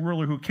rich young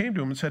ruler who came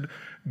to him and said,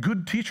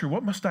 "Good teacher,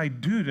 what must I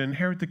do to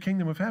inherit the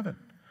kingdom of heaven?"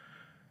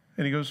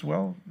 And he goes,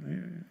 "Well,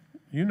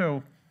 you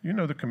know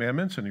the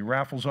commandments," and he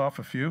raffles off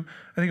a few.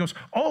 And he goes,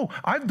 "Oh,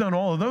 I've done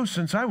all of those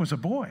since I was a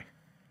boy."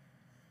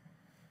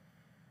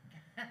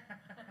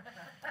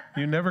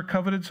 You never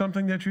coveted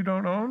something that you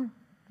don't own?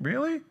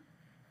 Really?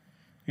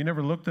 You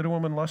never looked at a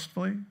woman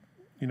lustfully?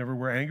 You never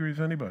were angry with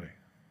anybody?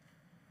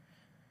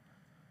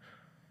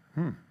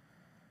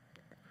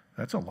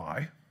 That's a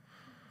lie.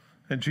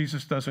 And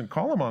Jesus doesn't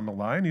call him on the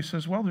lie, and he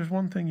says, "Well, there's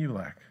one thing you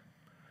lack.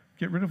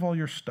 Get rid of all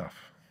your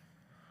stuff.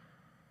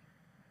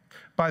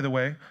 By the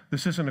way,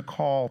 this isn't a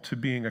call to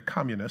being a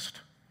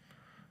communist.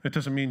 It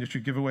doesn't mean that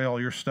you give away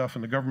all your stuff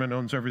and the government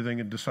owns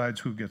everything and decides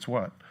who gets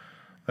what.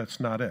 That's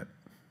not it.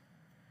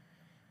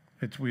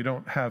 We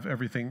don't have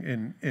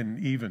everything in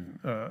even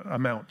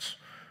amounts,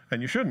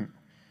 and you shouldn't,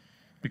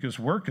 because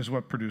work is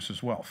what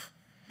produces wealth.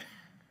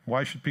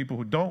 Why should people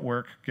who don't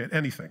work get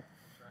anything?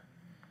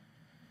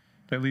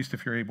 At least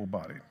if you're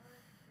able-bodied.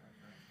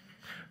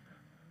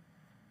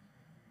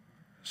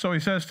 So he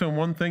says to him,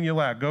 one thing you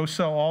lack, go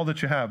sell all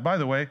that you have. By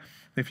the way,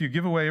 if you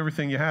give away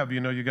everything you have, you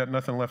know you got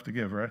nothing left to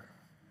give, right?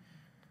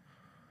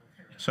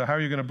 So how are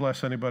you going to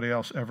bless anybody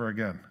else ever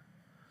again?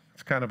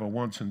 It's kind of a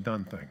once and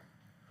done thing.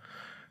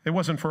 It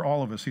wasn't for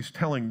all of us. He's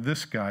telling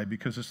this guy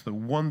because it's the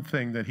one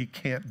thing that he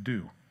can't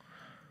do.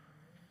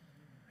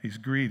 He's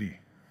greedy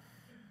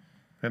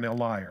and a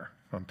liar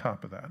on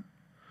top of that.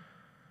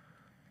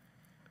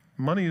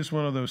 Money is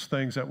one of those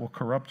things that will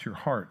corrupt your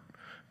heart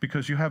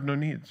because you have no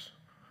needs.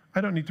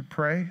 I don't need to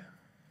pray.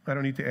 I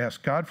don't need to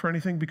ask God for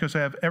anything because I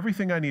have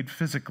everything I need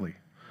physically.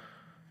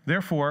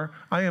 Therefore,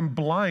 I am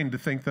blind to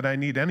think that I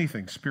need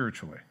anything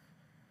spiritually.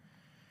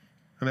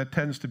 And that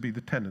tends to be the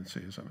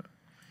tendency, isn't it?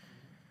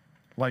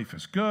 Life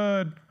is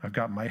good. I've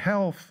got my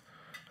health.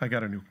 I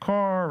got a new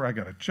car. I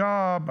got a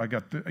job. I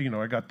got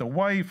the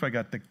wife. I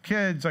got the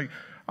kids.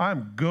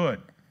 I'm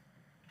good.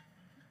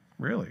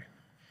 Really?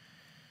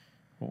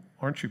 Well,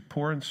 aren't you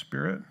poor in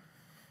spirit?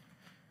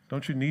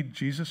 Don't you need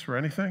Jesus for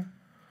anything?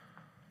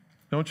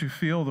 Don't you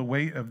feel the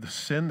weight of the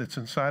sin that's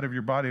inside of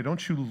your body?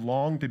 Don't you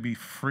long to be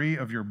free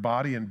of your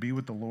body and be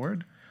with the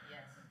Lord? Yes.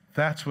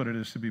 That's what it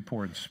is to be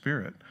poor in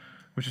spirit,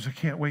 which is I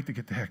can't wait to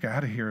get the heck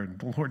out of here and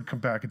the Lord come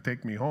back and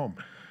take me home.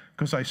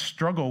 Because I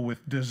struggle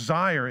with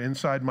desire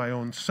inside my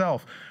own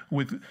self,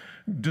 with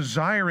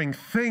desiring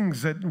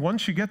things that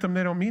once you get them,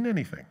 they don't mean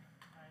anything.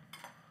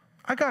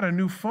 I got a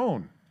new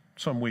phone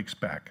some weeks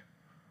back.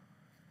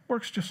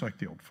 Works just like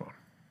the old phone.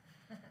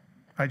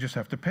 I just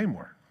have to pay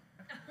more.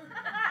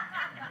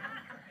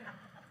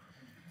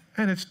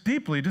 And it's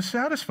deeply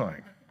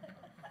dissatisfying.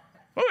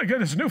 Oh my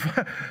goodness, new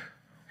phone.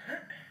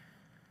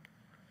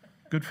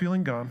 Good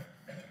feeling gone.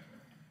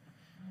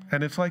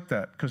 And it's like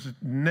that because it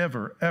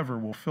never, ever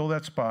will fill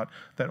that spot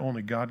that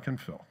only God can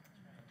fill.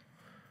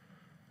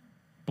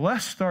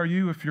 Blessed are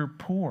you if you're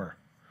poor.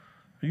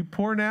 Are you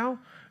poor now?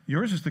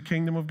 Yours is the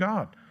kingdom of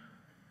God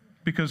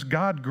because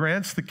God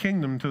grants the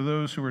kingdom to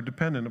those who are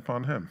dependent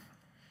upon him,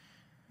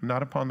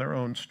 not upon their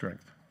own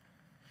strength.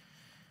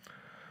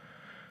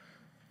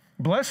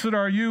 Blessed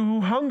are you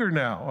who hunger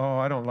now. Oh,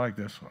 I don't like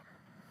this one.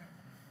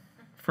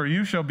 For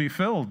you shall be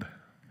filled.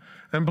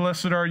 And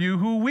blessed are you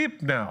who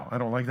weep now. I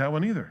don't like that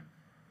one either.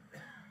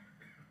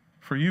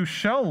 For you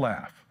shall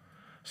laugh.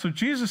 So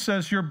Jesus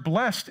says you're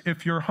blessed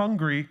if you're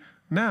hungry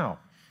now.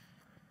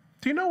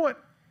 Do you know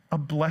what a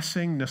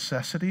blessing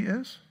necessity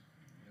is?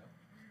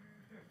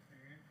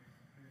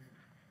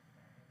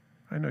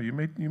 I know, you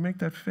make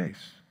that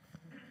face.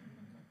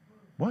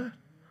 What?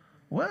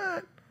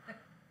 What?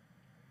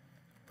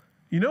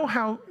 You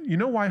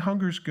know why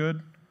hunger's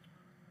good?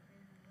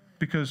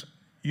 Because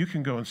you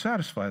can go and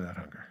satisfy that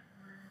hunger.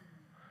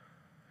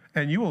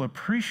 And you will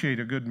appreciate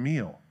a good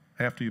meal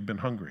after you've been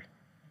hungry.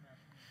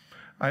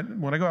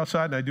 When I go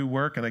outside and I do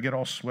work and I get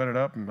all sweated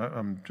up and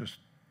I'm just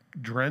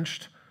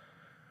drenched,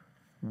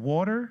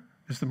 water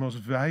is the most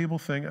valuable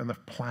thing on the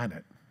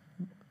planet.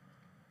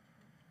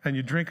 And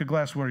you drink a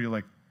glass of water, you're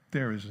like,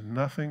 there is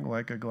nothing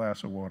like a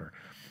glass of water.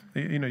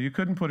 You know, you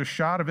couldn't put a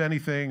shot of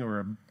anything or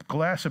a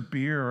glass of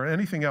beer or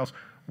anything else.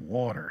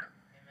 Water.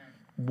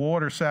 Amen.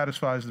 Water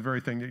satisfies the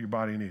very thing that your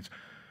body needs.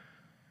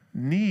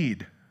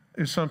 Need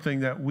is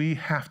something that we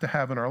have to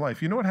have in our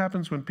life. You know what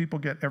happens when people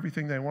get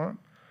everything they want?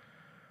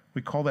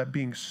 We call that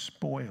being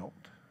spoiled.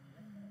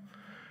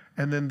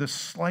 And then the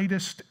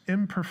slightest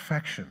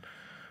imperfection.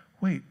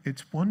 Wait,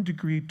 it's 1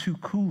 degree too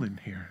cool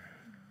in here.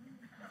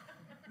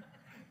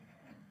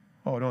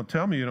 Oh, don't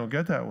tell me you don't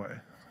get that way.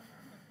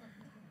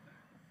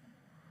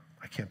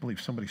 I can't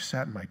believe somebody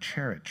sat in my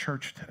chair at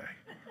church today.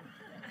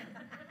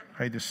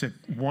 I had to sit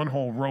one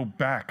whole row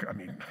back. I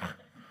mean,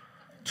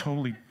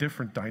 totally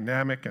different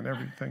dynamic and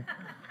everything.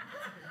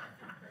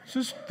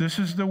 This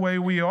is the way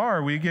we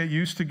are. We get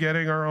used to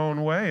getting our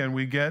own way and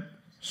we get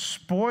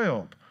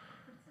spoiled.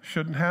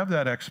 Shouldn't have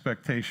that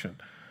expectation.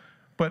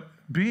 But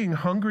being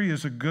hungry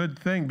is a good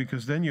thing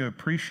because then you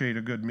appreciate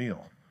a good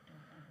meal.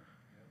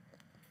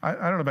 I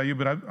don't know about you,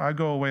 but I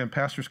go away on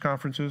pastors'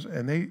 conferences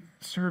and they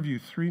serve you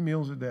 3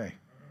 meals a day.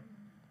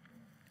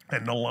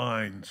 And the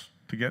lines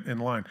to get in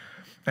line.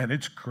 And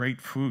it's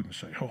great food. And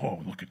say,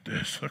 oh, look at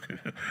this. Look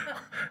at it.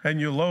 And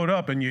you load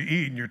up and you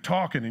eat and you're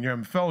talking and you're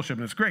having fellowship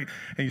and it's great.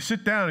 And you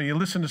sit down and you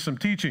listen to some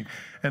teaching.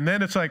 And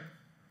then it's like,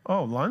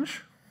 oh,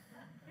 lunch?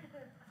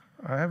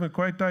 I haven't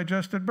quite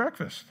digested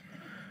breakfast.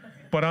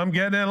 But I'm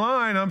getting in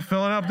line. I'm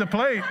filling up the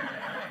plate.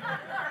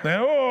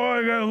 Then, oh,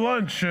 I got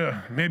lunch.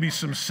 Maybe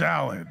some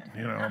salad.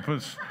 You know.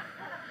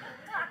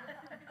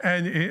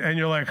 And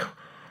you're like,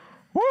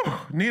 whew,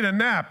 need a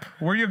nap.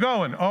 Where you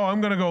going? Oh, I'm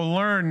going to go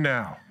learn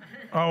now.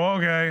 Oh,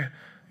 okay.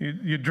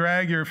 You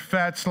drag your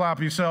fat,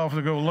 sloppy self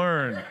to go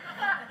learn.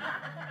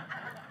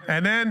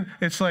 And then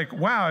it's like,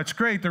 wow, it's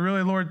great. The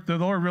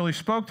Lord really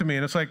spoke to me.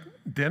 And it's like,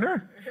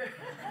 dinner?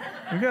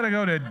 We got to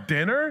go to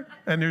dinner?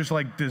 And there's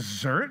like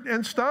dessert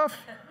and stuff?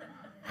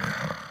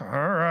 All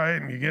right.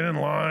 And you get in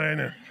line.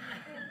 And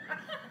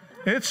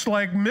it's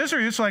like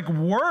misery. It's like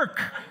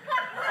work.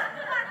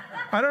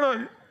 I don't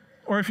know.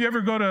 Or if you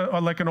ever go to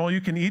like an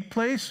all-you-can-eat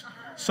place,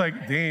 it's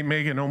like, they ain't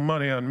making no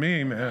money on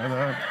me,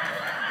 man.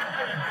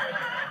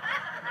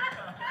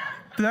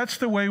 That's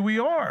the way we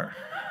are.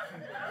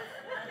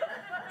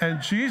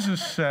 And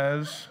Jesus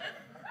says,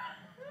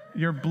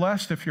 you're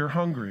blessed if you're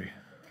hungry.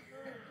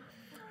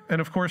 And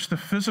of course, the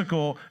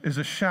physical is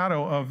a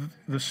shadow of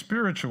the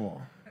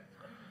spiritual.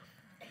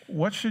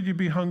 What should you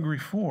be hungry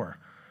for?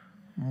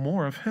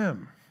 More of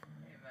Him.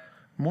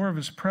 More of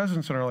His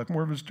presence in our life,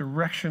 more of His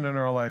direction in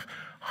our life.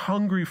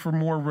 Hungry for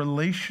more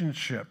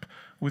relationship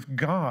with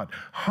God.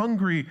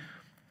 Hungry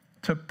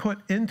to put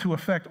into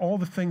effect all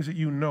the things that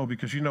you know,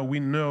 because you know we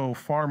know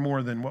far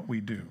more than what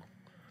we do.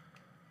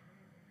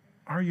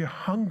 Are you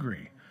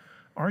hungry?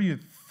 Are you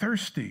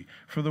thirsty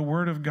for the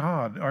Word of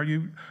God?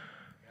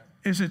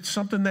 Is it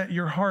something that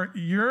your heart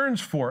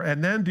yearns for?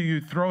 And then do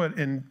you throw it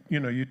in,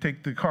 you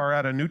take the car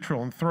out of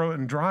neutral and throw it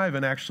and drive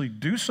and actually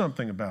do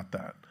something about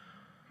that?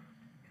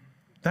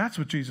 That's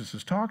what Jesus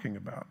is talking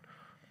about.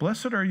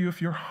 Blessed are you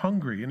if you're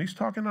hungry. And He's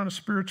talking on a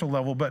spiritual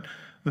level, but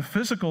the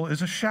physical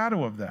is a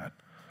shadow of that.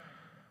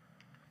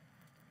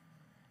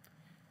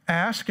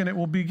 Ask and it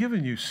will be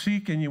given you.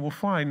 Seek and you will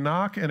find.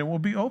 Knock and it will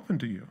be open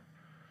to you.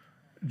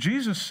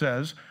 Jesus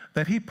says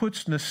that He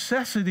puts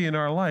necessity in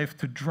our life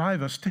to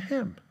drive us to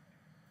Him.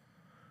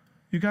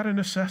 You got a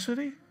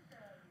necessity?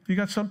 You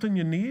got something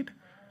you need?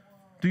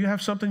 Do you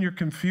have something you're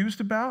confused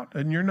about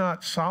and you're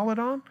not solid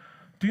on?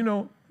 Do you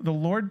know the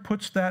Lord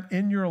puts that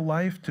in your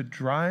life to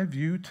drive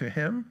you to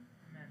Him?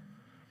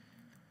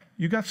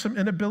 You got some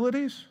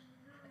inabilities?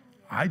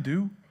 I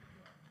do.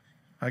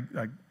 I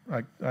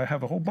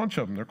have a whole bunch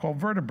of them. They're called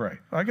vertebrae.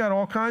 I got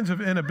all kinds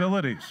of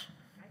inabilities.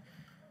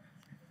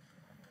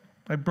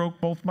 I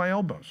broke both my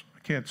elbows. I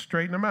can't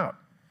straighten them out.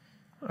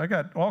 I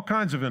got all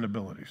kinds of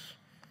inabilities.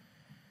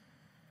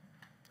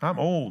 I'm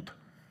old.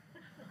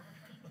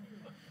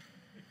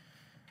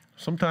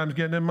 Sometimes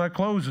getting in my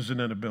clothes is an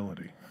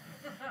inability.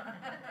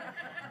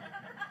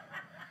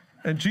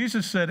 And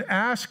Jesus said,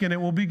 ask and it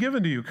will be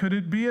given to you. Could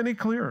it be any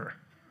clearer?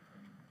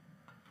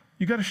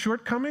 You got a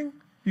shortcoming?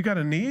 You got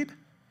a need?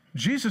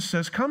 Jesus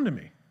says, come to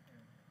me.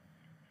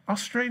 I'll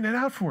straighten it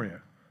out for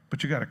you,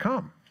 but you got to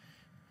come.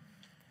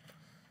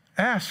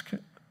 Ask,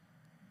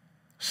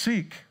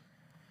 seek,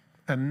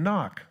 and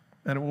knock,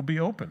 and it will be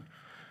open.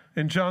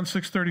 In John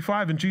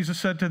 6:35, and Jesus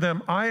said to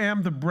them, I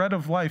am the bread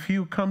of life. He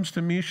who comes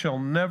to me shall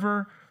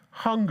never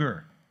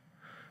hunger,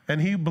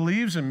 and he who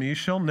believes in me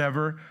shall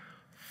never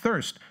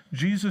thirst.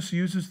 Jesus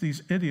uses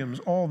these idioms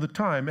all the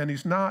time, and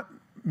He's not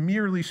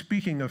merely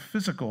speaking of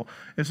physical.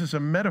 This is a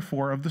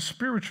metaphor of the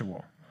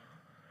spiritual.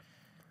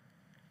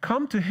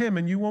 Come to Him,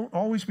 and you won't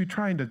always be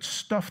trying to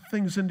stuff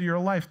things into your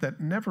life that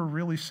never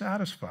really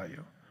satisfy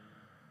you.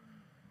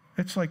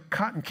 It's like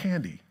cotton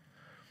candy.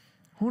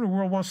 Who in the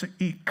world wants to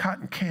eat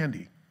cotton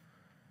candy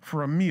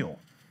for a meal?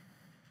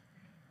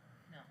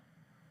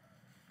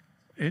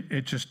 No.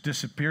 It just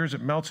disappears,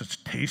 it melts, it's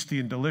tasty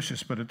and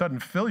delicious, but it doesn't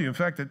fill you. In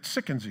fact, it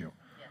sickens you.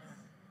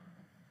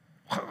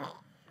 Yes.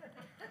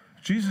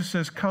 Jesus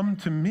says, come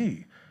to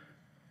me.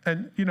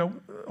 And,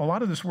 a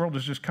lot of this world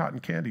is just cotton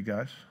candy,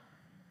 guys.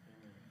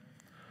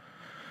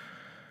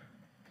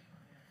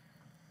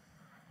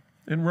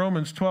 In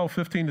Romans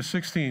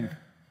 12:15-16,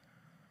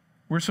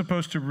 we're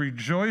supposed to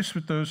rejoice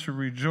with those who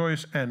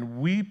rejoice and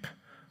weep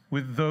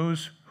with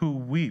those who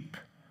weep.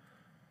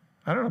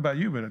 I don't know about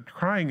you, but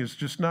crying is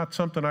just not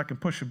something I can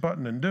push a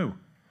button and do.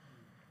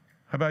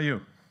 How about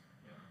you?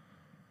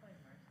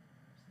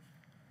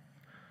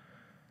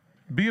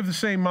 Be of the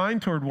same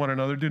mind toward one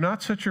another. Do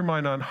not set your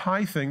mind on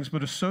high things,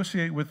 but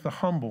associate with the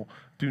humble.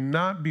 Do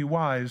not be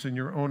wise in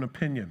your own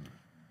opinion.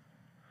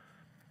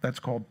 That's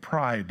called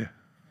pride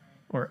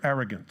or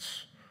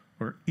arrogance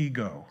or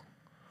ego.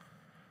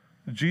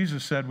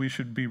 Jesus said we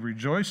should be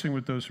rejoicing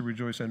with those who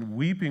rejoice and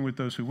weeping with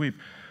those who weep.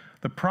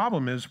 The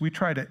problem is we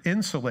try to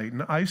insulate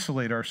and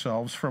isolate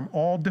ourselves from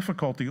all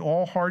difficulty,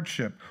 all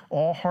hardship,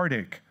 all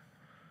heartache.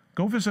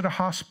 Go visit a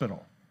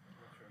hospital.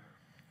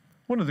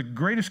 One of the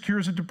greatest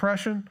cures of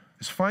depression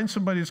is find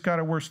somebody that's got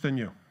it worse than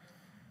you.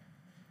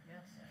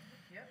 Yes.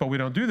 Yep. But we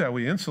don't do that.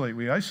 We insulate,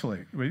 we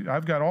isolate.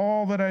 I've got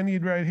all that I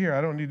need right here.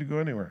 I don't need to go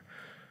anywhere.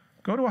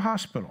 Go to a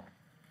hospital.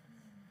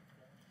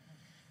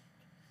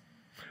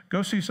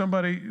 Go see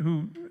somebody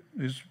who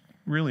is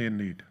really in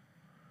need.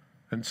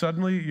 And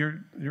suddenly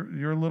your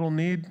little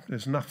need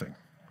is nothing.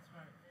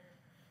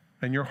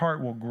 And your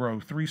heart will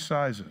grow 3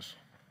 sizes.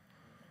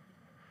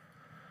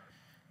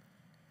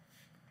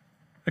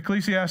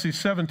 Ecclesiastes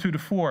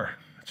 7:2-4.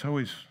 It's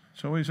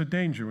always a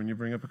danger when you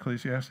bring up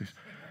Ecclesiastes.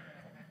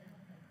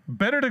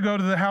 Better to go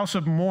to the house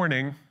of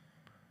mourning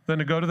than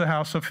to go to the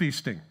house of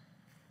feasting.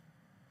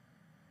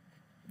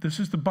 This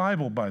is the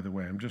Bible, by the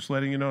way. I'm just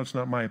letting you know it's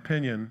not my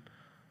opinion.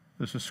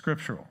 This is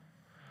scriptural.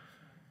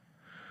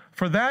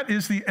 For that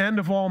is the end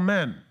of all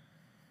men,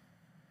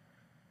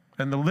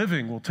 and the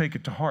living will take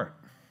it to heart.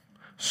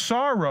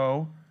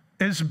 Sorrow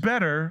is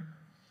better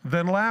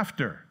than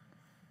laughter.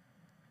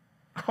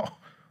 Oh,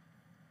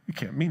 you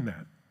can't mean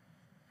that.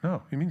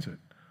 No, he means it.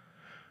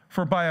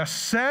 For by a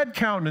sad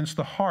countenance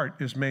the heart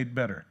is made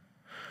better.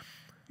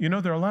 You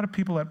know, there are a lot of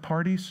people at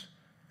parties,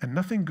 and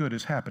nothing good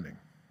is happening.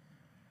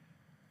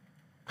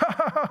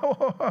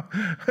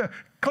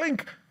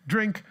 Clink,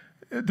 drink.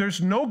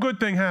 There's no good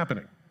thing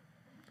happening.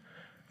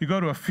 You go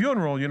to a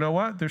funeral, you know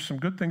what? There's some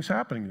good things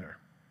happening there.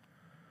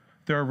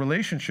 There are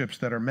relationships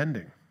that are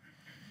mending.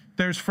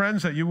 There's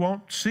friends that you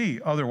won't see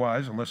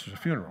otherwise unless there's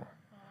a funeral.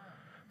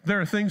 There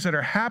are things that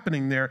are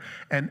happening there,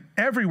 and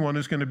everyone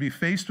is going to be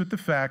faced with the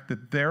fact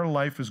that their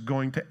life is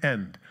going to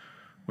end,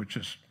 which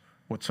is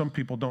what some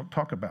people don't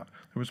talk about.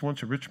 There was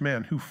once a rich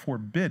man who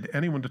forbid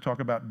anyone to talk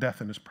about death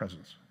in his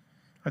presence.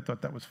 I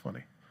thought that was funny.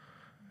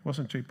 It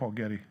wasn't J. Paul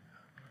Getty.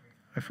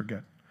 I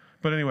forget.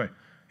 But anyway,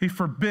 he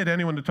forbid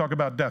anyone to talk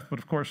about death, but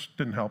of course,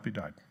 didn't help. He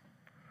died.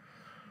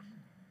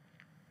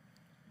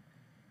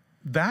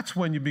 That's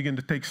when you begin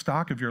to take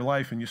stock of your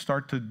life and you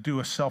start to do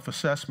a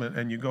self-assessment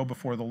and you go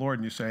before the Lord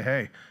and you say,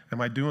 hey,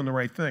 am I doing the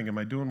right thing? Am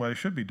I doing what I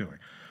should be doing?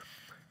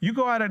 You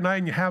go out at night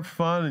and you have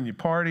fun and you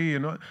party,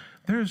 and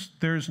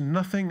there's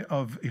nothing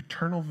of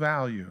eternal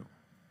value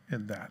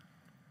in that.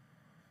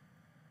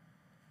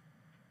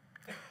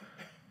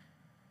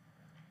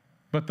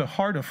 But the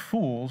heart of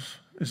fools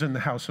is in the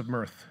house of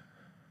mirth.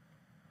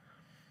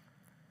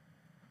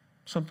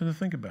 Something to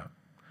think about.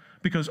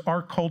 Because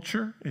our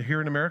culture here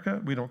in America,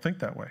 we don't think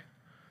that way.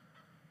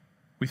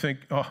 We think,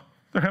 oh,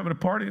 they're having a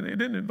party and they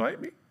didn't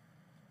invite me.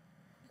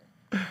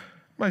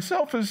 My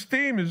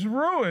self-esteem is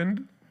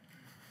ruined.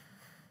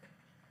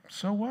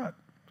 So what?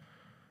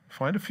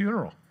 Find a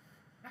funeral.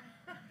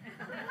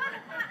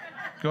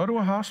 Go to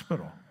a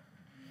hospital.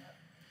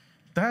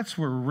 That's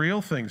where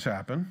real things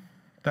happen.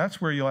 That's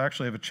where you'll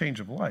actually have a change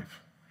of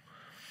life.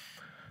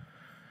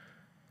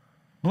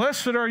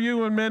 Blessed are you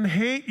when men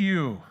hate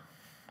you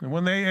and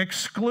when they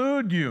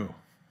exclude you.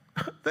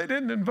 They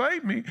didn't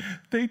invite me.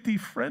 They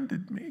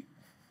defriended me.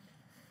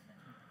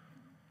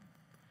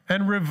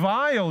 And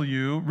revile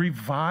you,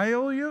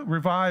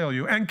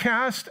 and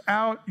cast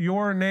out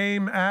your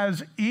name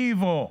as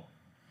evil.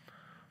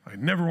 I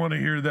never want to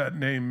hear that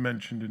name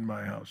mentioned in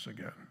my house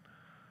again.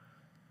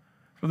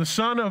 For the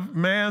Son of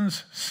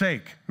Man's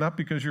sake, not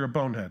because you're a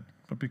bonehead,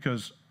 but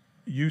because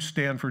you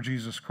stand for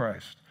Jesus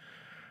Christ.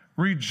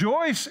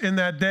 Rejoice in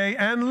that day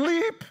and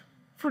leap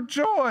for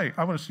joy.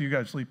 I want to see you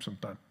guys leap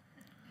sometime.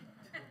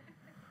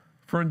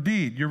 For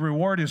indeed, your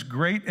reward is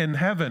great in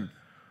heaven.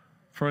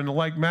 For in the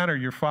like manner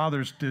your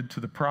fathers did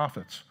to the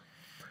prophets.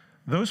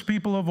 Those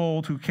people of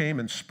old who came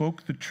and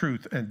spoke the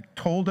truth and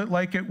told it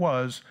like it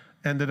was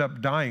ended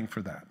up dying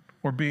for that,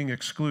 or being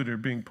excluded, or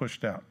being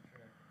pushed out.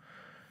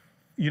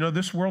 You know,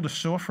 this world is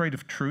so afraid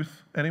of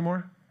truth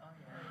anymore.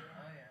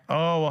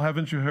 Oh, well,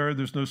 haven't you heard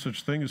there's no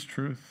such thing as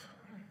truth?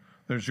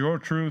 There's your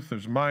truth,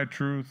 there's my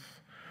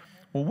truth.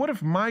 Well, what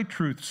if my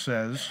truth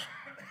says,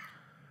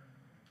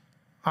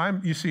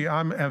 I'm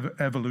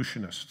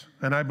evolutionist,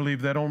 and I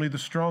believe that only the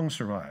strong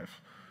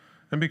survive.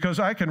 And because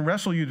I can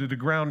wrestle you to the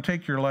ground,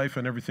 take your life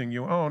and everything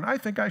you own, I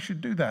think I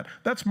should do that.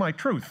 That's my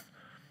truth.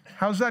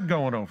 How's that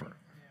going over?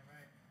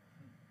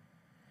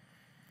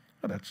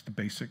 Well, that's the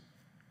basic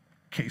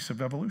case of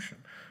evolution.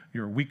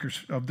 You're weaker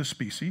of the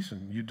species,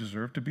 and you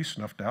deserve to be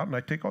snuffed out, and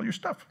I take all your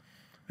stuff.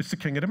 It's the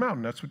king of the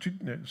mountain. That's what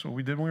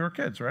we did when we were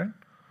kids, right?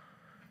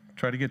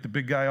 Try to get the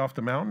big guy off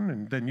the mountain,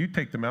 and then you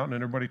take the mountain,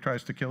 and everybody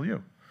tries to kill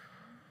you.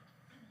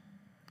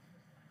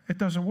 It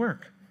doesn't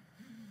work.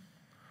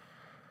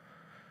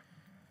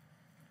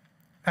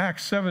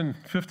 Acts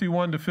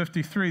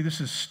 7:51-53,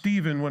 this is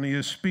Stephen when he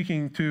is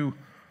speaking to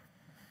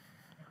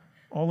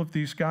all of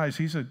these guys.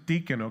 He's a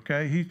deacon,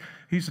 okay?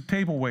 He's a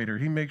table waiter.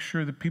 He makes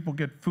sure that people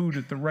get food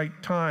at the right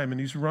time, and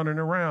he's running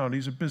around.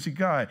 He's a busy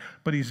guy,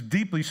 but he's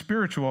deeply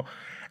spiritual.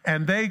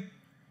 And they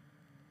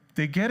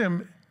get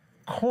him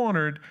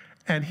cornered,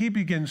 and he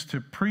begins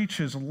to preach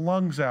his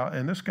lungs out,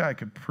 and this guy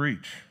could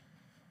preach.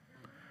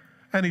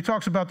 And he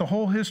talks about the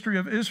whole history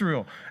of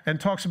Israel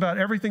and talks about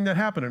everything that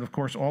happened. And, of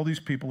course, all these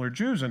people are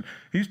Jews. And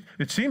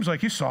it seems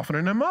like he's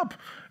softening them up.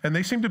 And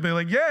they seem to be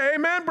like, yeah,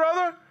 amen,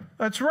 brother.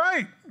 That's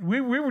right. We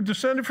were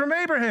descended from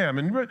Abraham.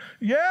 And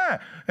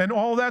yeah. And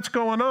all that's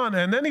going on.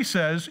 And then he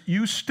says,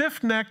 you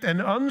stiff-necked and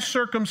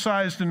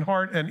uncircumcised in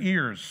heart and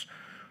ears,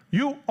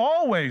 you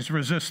always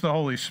resist the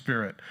Holy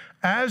Spirit,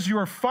 as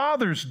your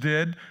fathers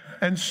did,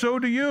 and so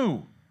do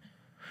you.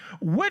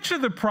 Which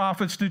of the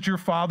prophets did your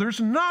fathers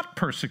not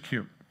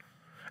persecute?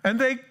 And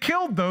they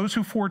killed those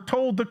who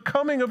foretold the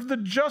coming of the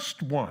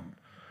just one,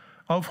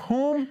 of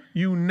whom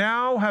you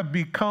now have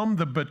become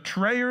the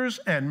betrayers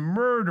and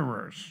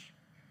murderers.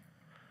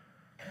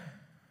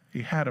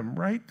 He had them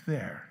right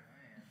there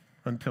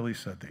until he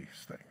said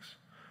these things.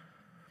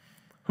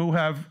 Who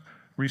have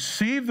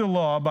received the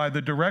law by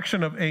the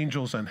direction of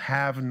angels and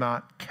have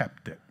not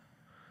kept it.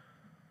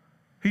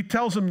 He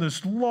tells them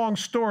this long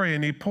story,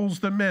 and he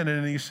pulls them in,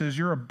 and he says,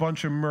 you're a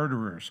bunch of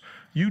murderers.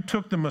 You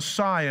took the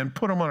Messiah and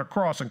put him on a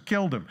cross and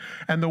killed him.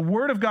 And the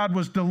word of God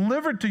was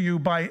delivered to you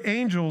by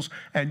angels,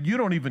 and you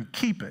don't even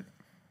keep it.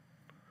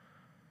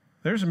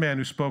 There's a man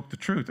who spoke the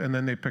truth, and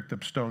then they picked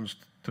up stones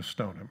to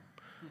stone him.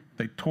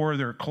 They tore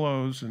their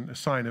clothes in a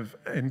sign of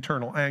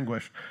internal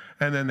anguish,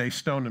 and then they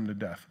stoned him to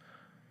death.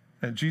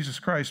 And Jesus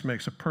Christ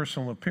makes a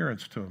personal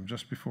appearance to him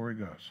just before he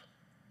goes.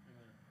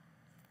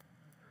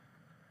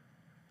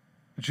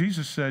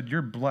 Jesus said,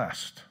 you're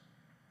blessed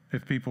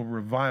if people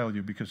revile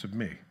you because of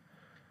me,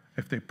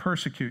 if they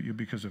persecute you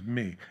because of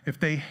me, if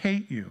they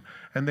hate you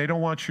and they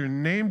don't want your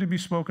name to be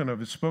spoken of,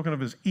 it's spoken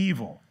of as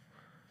evil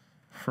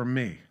for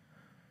me.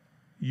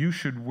 You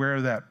should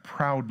wear that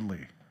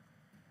proudly.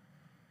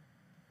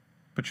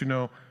 But you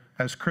know,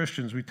 as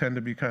Christians, we tend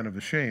to be kind of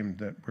ashamed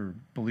that we're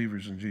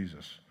believers in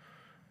Jesus.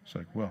 It's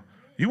like, well,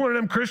 you one of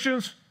them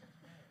Christians?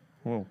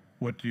 Well,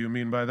 what do you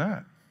mean by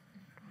that?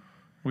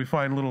 We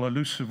find little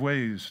elusive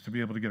ways to be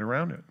able to get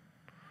around it.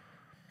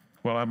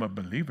 Well, I'm a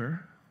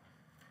believer.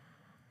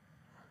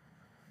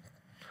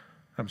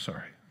 I'm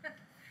sorry.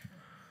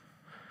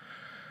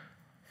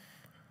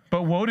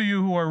 But woe to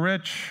you who are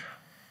rich.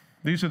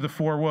 These are the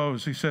four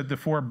woes. He said the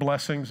four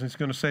blessings. He's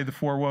going to say the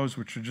four woes,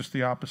 which are just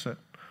the opposite.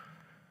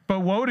 But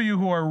woe to you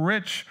who are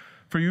rich,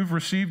 for you've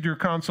received your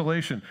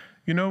consolation.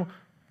 You know,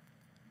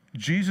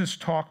 Jesus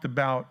talked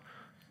about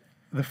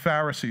the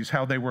Pharisees,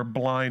 how they were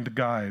blind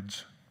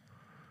guides.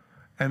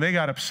 And they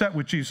got upset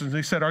with Jesus. And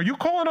they said, are you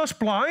calling us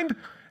blind?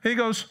 And he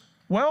goes,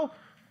 well,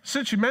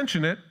 since you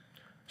mention it,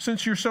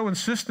 since you're so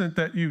insistent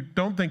that you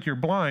don't think you're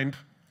blind,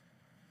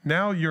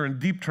 now you're in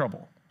deep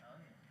trouble.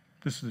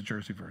 This is the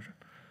Jersey version.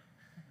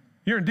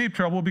 You're in deep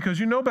trouble because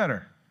you know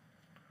better.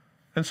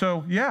 And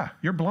so, yeah,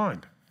 you're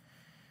blind.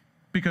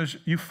 Because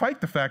you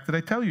fight the fact that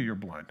I tell you you're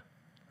blind.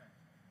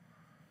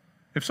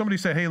 If somebody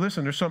say, hey,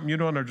 listen, there's something you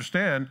don't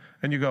understand,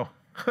 and you go,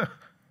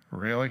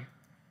 really?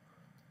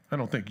 I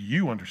don't think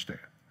you understand.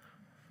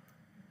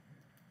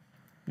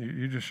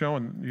 You're just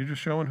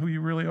showing who you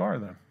really are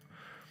then.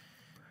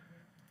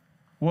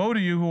 Woe to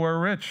you who are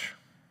rich.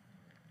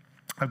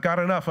 I've got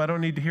enough. I don't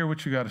need to hear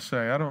what you got to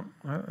say.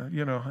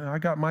 I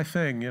got my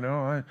thing,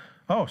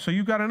 Oh, so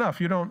you got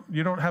enough. You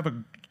don't have a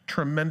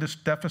tremendous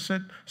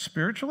deficit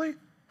spiritually?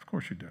 Of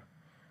course you do.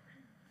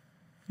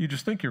 You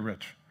just think you're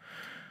rich.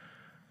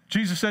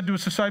 Jesus said to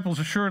his disciples,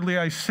 assuredly,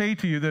 I say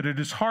to you that it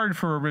is hard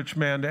for a rich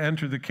man to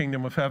enter the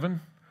kingdom of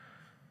heaven.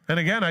 And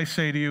again, I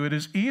say to you, it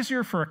is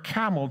easier for a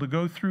camel to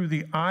go through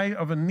the eye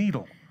of a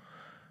needle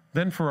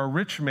than for a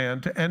rich man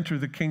to enter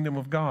the kingdom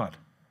of God.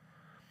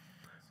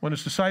 When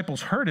his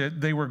disciples heard it,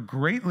 they were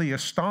greatly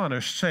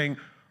astonished, saying,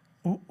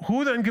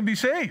 who then can be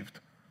saved?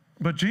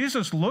 But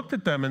Jesus looked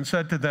at them and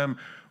said to them,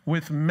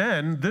 with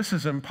men this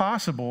is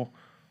impossible,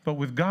 but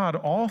with God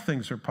all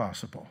things are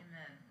possible.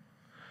 Amen.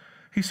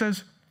 He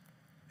says,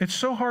 it's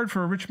so hard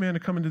for a rich man to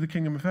come into the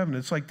kingdom of heaven.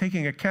 It's like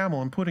taking a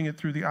camel and putting it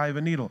through the eye of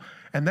a needle.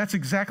 And that's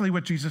exactly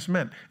what Jesus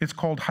meant. It's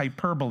called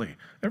hyperbole.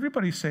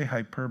 Everybody say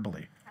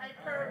hyperbole.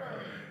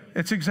 Hyperbole.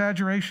 It's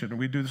exaggeration.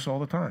 We do this all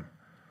the time.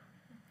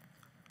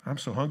 I'm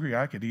so hungry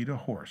I could eat a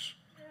horse.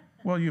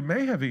 Well, you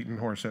may have eaten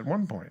horse at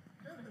one point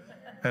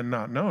and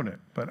not known it,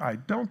 but I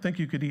don't think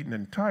you could eat an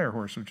entire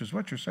horse, which is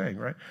what you're saying,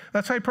 right?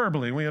 That's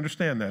hyperbole, and we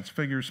understand that. It's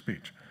figure of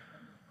speech.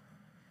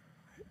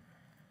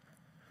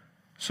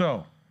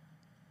 So,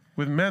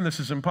 with men, this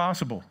is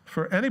impossible.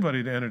 For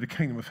anybody to enter the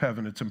kingdom of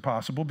heaven, it's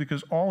impossible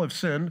because all have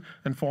sinned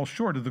and fall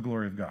short of the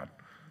glory of God.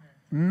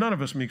 None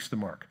of us meets the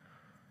mark.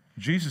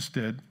 Jesus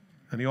did,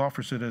 and he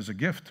offers it as a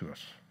gift to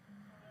us.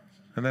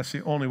 And that's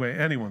the only way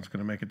anyone's going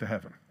to make it to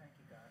heaven.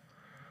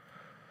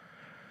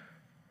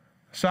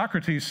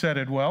 Socrates said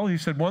it well. He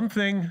said, one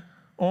thing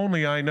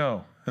only I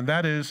know, and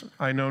that is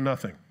I know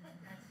nothing.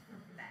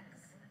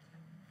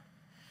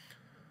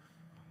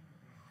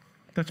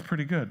 That's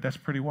pretty good. That's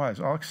pretty wise.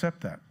 I'll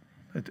accept that.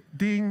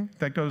 Ding,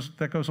 that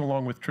goes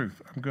along with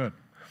truth. I'm good.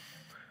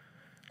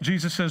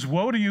 Jesus says,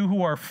 woe to you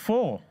who are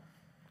full,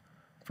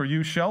 for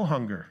you shall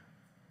hunger.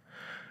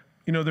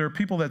 You know, there are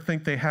people that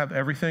think they have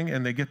everything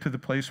and they get to the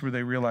place where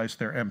they realize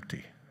they're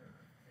empty.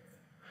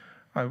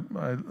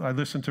 I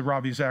listened to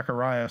Ravi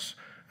Zacharias,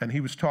 and he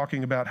was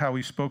talking about how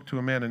he spoke to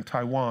a man in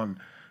Taiwan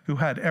who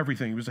had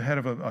everything. He was the head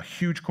of a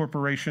huge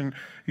corporation.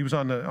 He was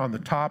on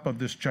the top of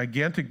this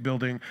gigantic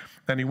building,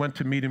 and he went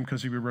to meet him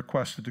because he was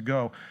requested to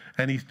go.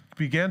 And he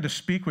began to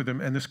speak with him,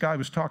 and this guy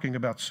was talking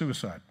about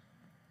suicide,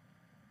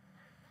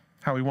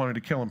 how he wanted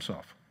to kill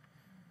himself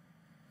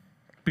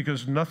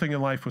because nothing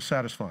in life was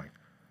satisfying.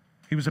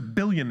 He was a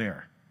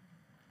billionaire.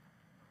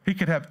 He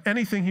could have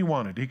anything he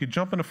wanted. He could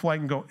jump in a flight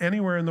and go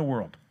anywhere in the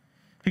world.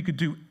 He could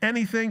do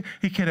anything.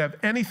 He could have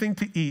anything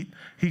to eat.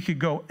 He could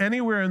go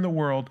anywhere in the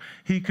world.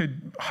 He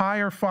could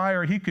hire,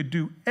 fire. He could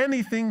do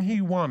anything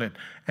he wanted.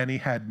 And he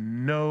had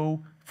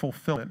no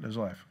fulfillment in his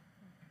life.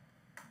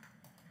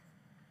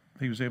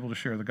 He was able to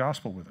share the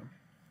gospel with him.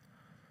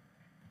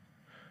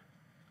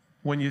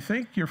 When you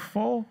think you're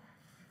full,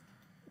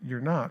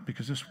 you're not,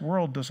 because this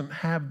world doesn't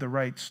have the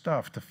right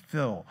stuff to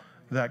fill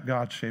that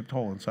God-shaped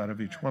hole inside of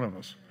each one of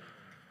us.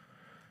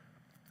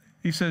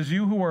 He says,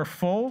 you who are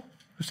full,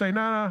 you say,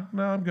 no,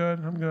 I'm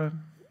good.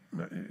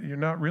 You're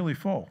not really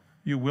full.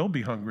 You will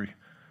be hungry.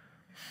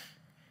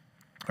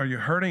 Are you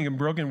hurting and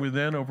broken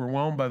within,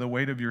 overwhelmed by the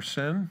weight of your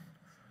sin?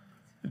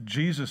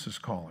 Jesus is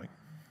calling.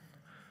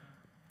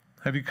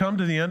 Have you come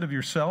to the end of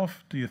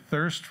yourself? Do you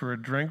thirst for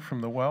a drink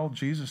from the well?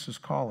 Jesus is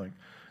calling.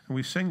 And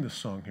we sing this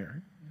song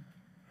here.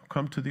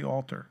 Come to the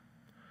altar.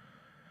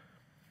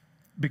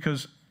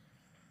 Because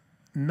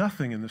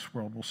nothing in this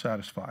world will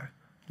satisfy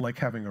like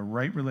having a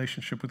right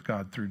relationship with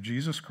God through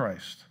Jesus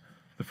Christ,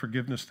 the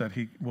forgiveness that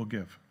he will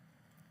give.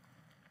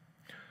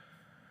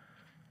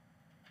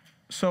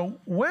 So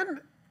when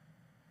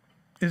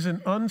is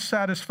an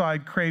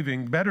unsatisfied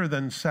craving better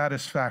than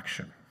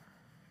satisfaction?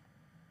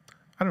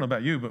 I don't know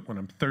about you, but when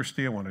I'm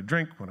thirsty, I want to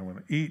drink. When I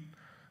want to eat,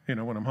 when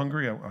I'm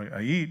hungry,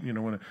 I eat.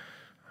 When I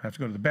have to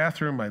go to the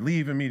bathroom, I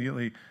leave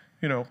immediately.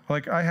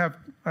 Like I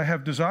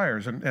have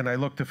desires, and I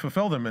look to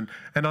fulfill them.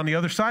 And on the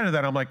other side of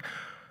that, I'm like,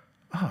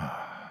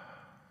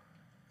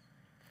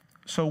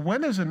 So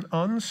when is an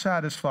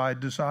unsatisfied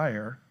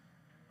desire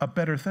a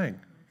better thing?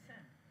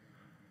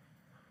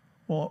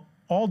 Well,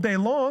 all day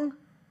long.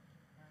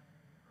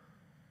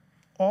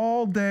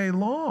 All day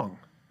long.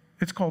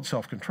 It's called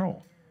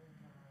self-control.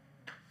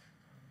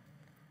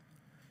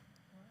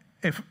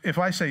 If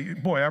I say,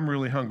 boy, I'm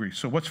really hungry,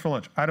 so what's for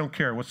lunch? I don't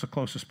care. What's the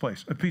closest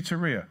place? A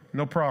pizzeria.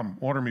 No problem.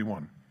 Order me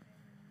one.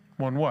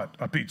 One what?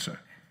 A pizza.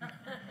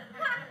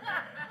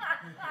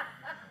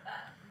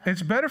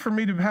 It's better for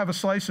me to have a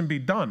slice and be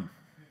done.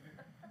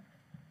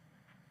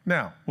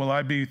 Now, will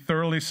I be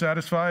thoroughly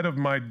satisfied of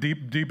my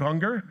deep, deep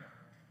hunger?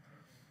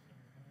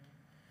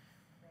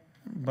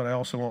 But I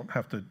also won't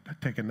have to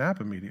take a nap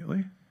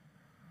immediately.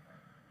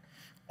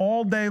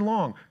 All day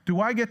long. Do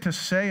I get to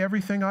say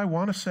everything I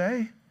want to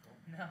say?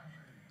 No.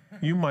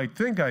 You might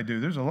think I do.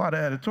 There's a lot of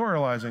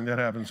editorializing that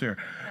happens here.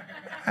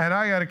 And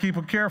I got to keep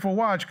a careful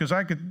watch because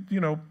I could,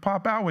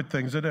 pop out with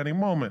things at any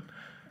moment.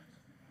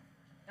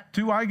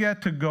 Do I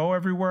get to go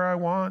everywhere I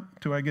want?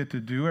 Do I get to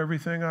do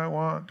everything I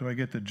want? Do I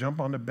get to jump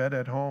on the bed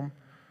at home?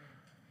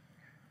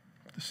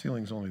 The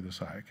ceiling's only this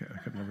high.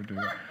 I could never do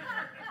that.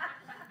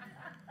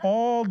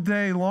 All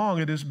day long,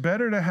 it is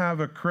better to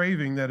have a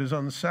craving that is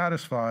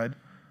unsatisfied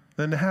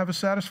than to have a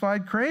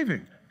satisfied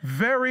craving.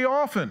 Very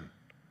often.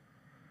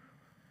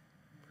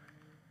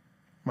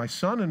 My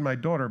son and my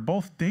daughter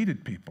both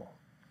dated people.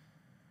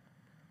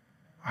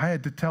 I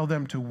had to tell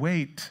them to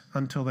wait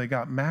until they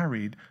got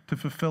married to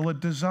fulfill a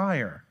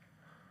desire.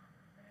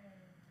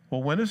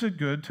 Well, when is it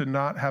good to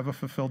not have a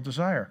fulfilled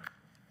desire?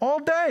 All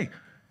day.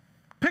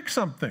 Pick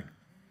something.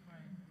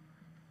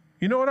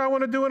 You know what I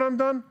want to do when I'm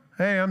done?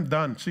 Hey, I'm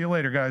done. See you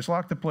later, guys.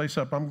 Lock the place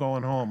up. I'm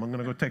going home. I'm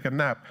going to go take a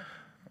nap.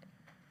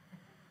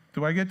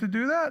 Do I get to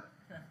do that?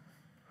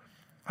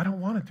 I don't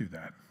want to do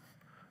that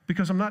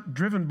because I'm not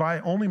driven by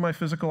only my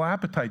physical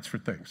appetites for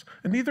things,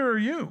 and neither are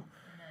you.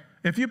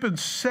 If you've been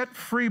set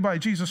free by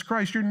Jesus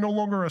Christ, you're no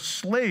longer a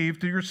slave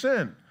to your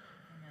sin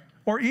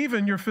or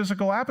even your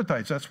physical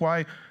appetites. That's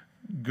why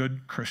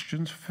good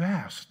Christians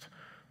fast.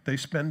 They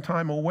spend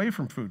time away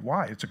from food.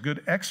 Why? It's a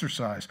good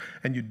exercise.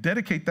 And you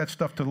dedicate that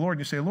stuff to the Lord.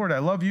 And you say, Lord, I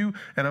love you,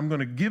 and I'm going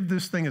to give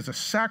this thing as a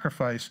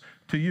sacrifice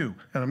to you,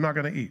 and I'm not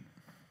going to eat.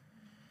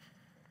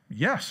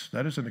 Yes,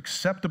 that is an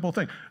acceptable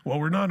thing. Well,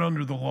 we're not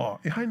under the law.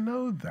 Yeah, I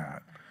know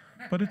that,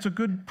 but it's a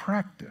good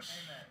practice.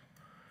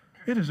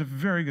 It is a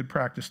very good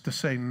practice to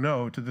say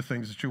no to the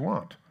things that you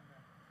want.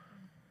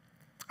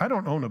 I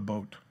don't own a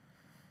boat,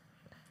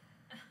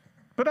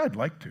 but I'd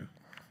like to.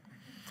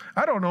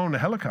 I don't own a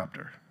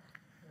helicopter,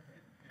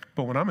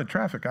 but when I'm in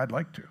traffic, I'd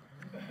like to.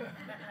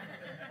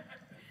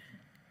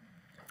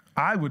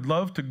 I would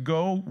love to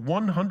go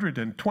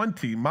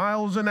 120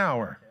 miles an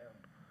hour,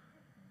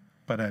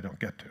 but I don't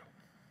get to.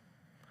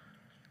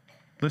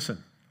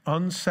 Listen,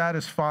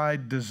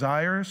 unsatisfied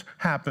desires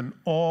happen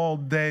all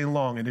day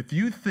long. And if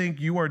you think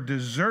you are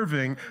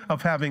deserving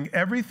of having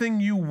everything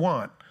you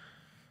want,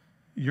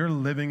 you're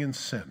living in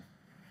sin,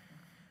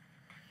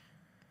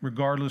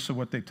 regardless of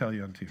what they tell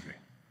you on TV.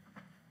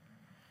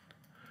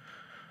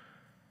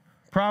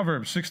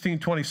 Proverbs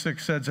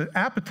 16:26 says, the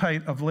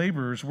appetite of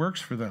laborers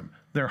works for them.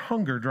 Their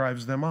hunger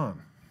drives them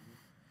on.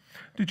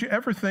 Did you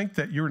ever think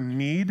that your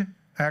need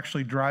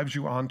actually drives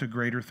you on to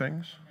greater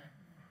things?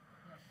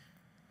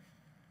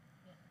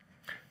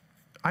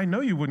 I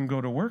know you wouldn't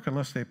go to work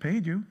unless they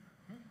paid you.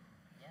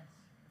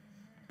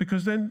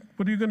 Because then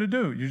what are you going to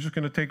do? You're just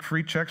going to take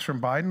free checks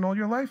from Biden all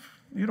your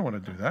life? You don't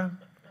want to do that.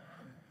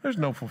 There's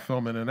no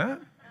fulfillment in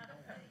that.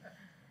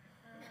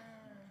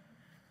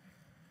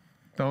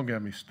 Don't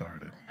get me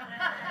started.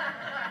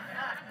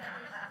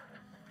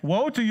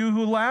 Woe to you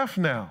who laugh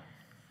now,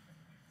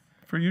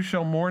 for you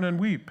shall mourn and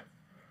weep.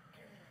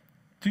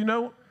 Do you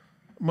know,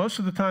 most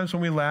of the times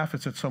when we laugh,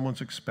 it's at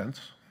someone's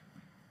expense.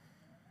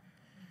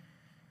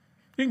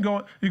 You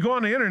go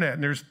on the internet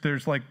and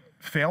there's like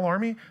fail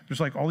army. There's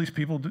like all these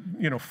people,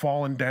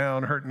 falling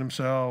down, hurting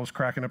themselves,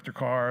 cracking up their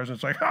cars. And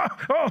it's like,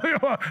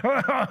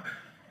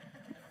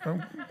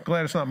 I'm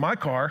glad it's not my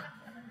car.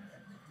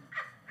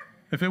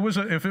 If it was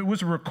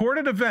a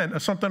recorded event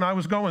of something I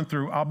was going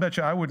through, I'll bet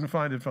you I wouldn't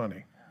find it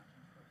funny.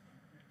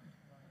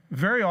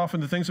 Very often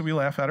the things that we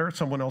laugh at are at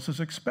someone else's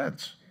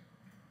expense.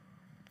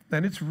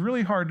 And it's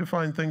really hard to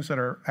find things that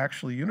are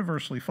actually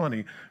universally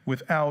funny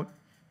without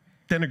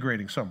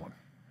denigrating someone.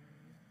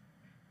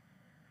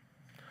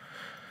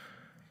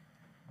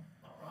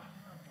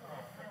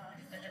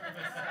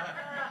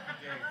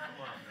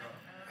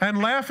 And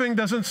laughing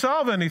doesn't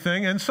solve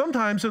anything, and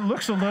sometimes it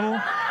looks a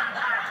little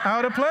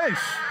out of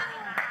place.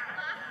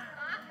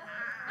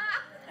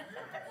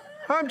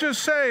 I'm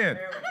just saying.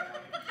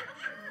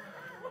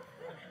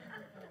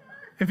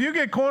 If you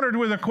get cornered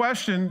with a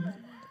question,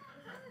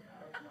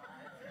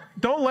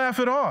 don't laugh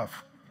it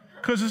off,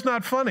 because it's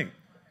not funny.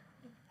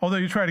 Although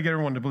you try to get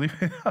everyone to believe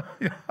it.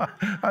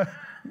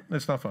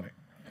 It's not funny.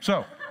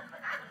 So,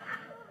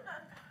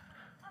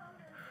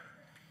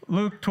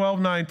 Luke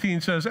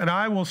 12:19 says, "And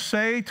I will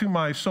say to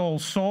my soul,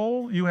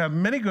 soul, you have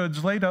many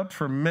goods laid up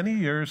for many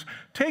years.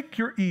 Take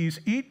your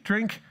ease, eat,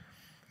 drink,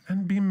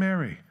 and be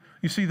merry."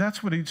 You see,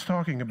 that's what he's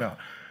talking about.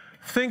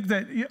 Think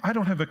that I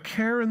don't have a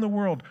care in the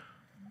world.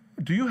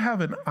 Do you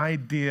have an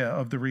idea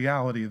of the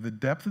reality of the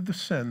depth of the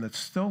sin that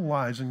still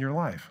lies in your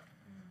life?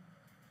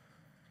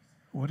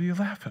 What are you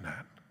laughing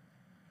at?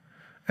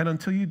 And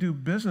until you do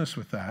business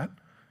with that,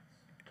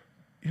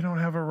 you don't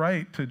have a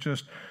right to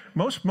just...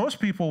 Most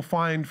people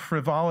find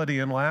frivolity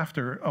and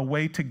laughter a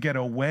way to get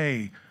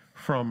away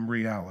from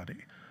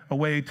reality, a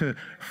way to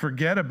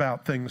forget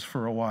about things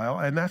for a while,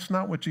 and that's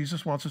not what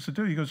Jesus wants us to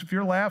do. He goes, if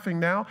you're laughing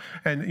now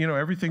and,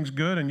 everything's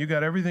good and you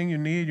got everything you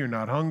need, you're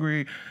not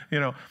hungry,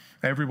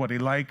 everybody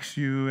likes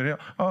you, and,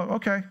 oh,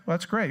 okay,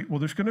 that's great. Well,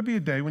 there's going to be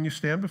a day when you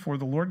stand before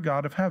the Lord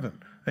God of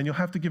heaven, and you'll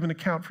have to give an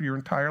account for your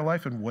entire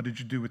life and what did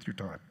you do with your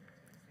time.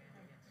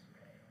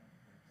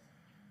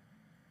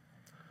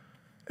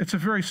 It's a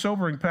very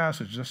sobering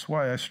passage. That's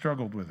why I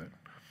struggled with it.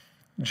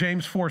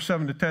 James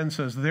 4:7-10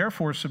 says,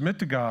 "Therefore submit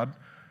to God,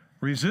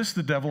 resist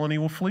the devil, and he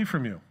will flee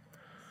from you.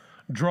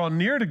 Draw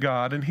near to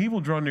God, and he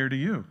will draw near to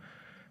you.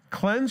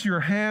 Cleanse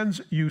your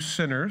hands, you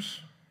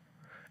sinners,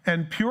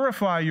 and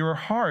purify your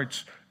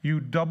hearts, you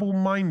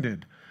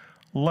double-minded.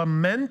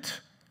 Lament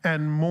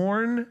and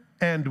mourn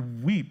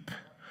and weep.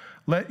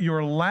 Let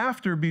your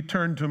laughter be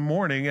turned to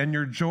mourning and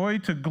your joy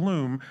to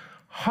gloom.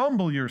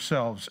 Humble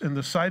yourselves in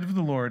the sight of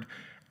the Lord,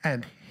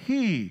 and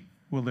he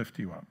will lift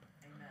you up."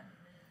 Amen.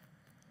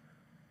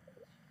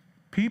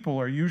 People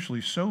are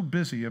usually so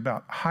busy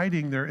about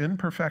hiding their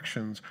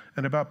imperfections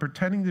and about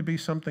pretending to be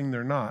something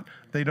they're not,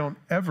 they don't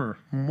ever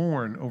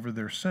mourn over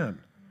their sin.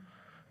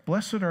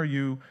 Blessed are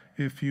you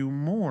if you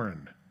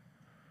mourn,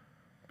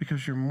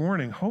 because you're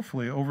mourning,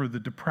 hopefully, over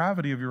the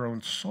depravity of your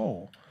own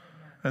soul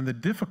and the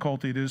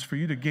difficulty it is for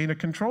you to gain a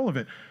control of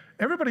it.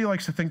 Everybody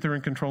likes to think they're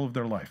in control of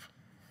their life.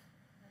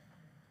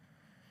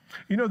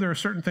 There are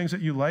certain things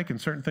that you like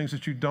and certain things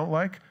that you don't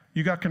like.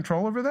 You got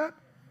control over that?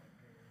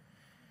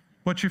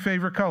 What's your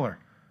favorite color?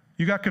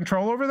 You got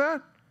control over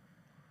that?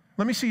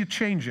 Let me see you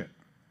change it.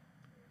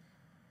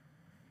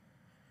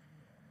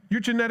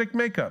 Your genetic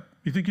makeup.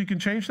 You think you can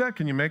change that?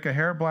 Can you make a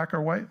hair black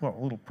or white? Well,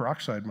 a little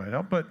peroxide might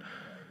help, but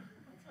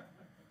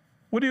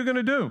what are you going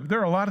to do? There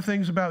are a lot of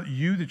things about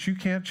you that you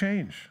can't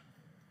change.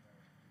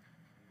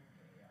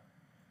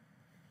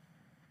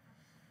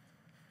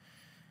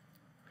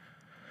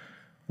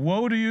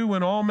 Woe to you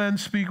when all men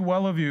speak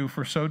well of you,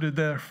 for so did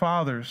their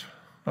fathers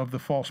of the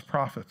false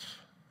prophets.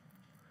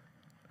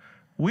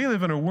 We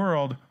live in a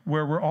world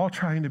where we're all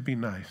trying to be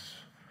nice.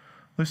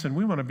 Listen,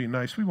 we want to be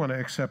nice. We want to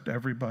accept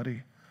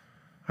everybody.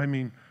 I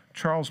mean,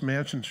 Charles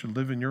Manson should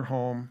live in your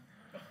home,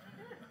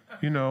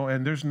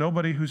 and there's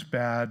nobody who's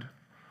bad.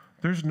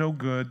 There's no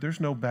good.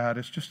 There's no bad.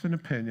 It's just an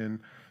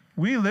opinion.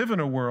 We live in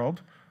a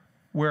world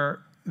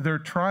where they're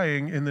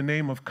trying, in the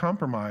name of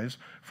compromise,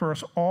 for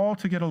us all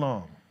to get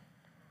along.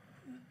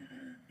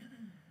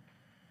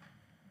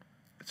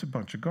 It's a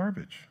bunch of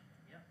garbage.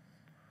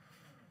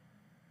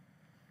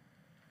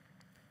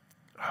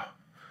 Oh,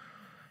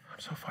 I'm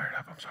so fired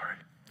up. I'm sorry.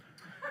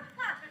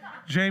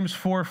 James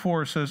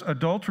 4:4 says,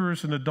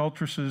 "Adulterers and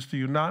adulteresses, do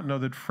you not know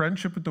that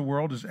friendship with the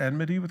world is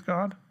enmity with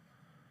God?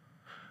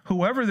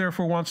 Whoever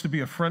therefore wants to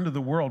be a friend of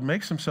the world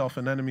makes himself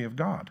an enemy of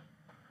God."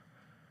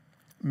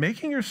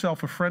 Making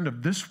yourself a friend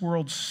of this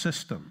world's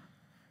system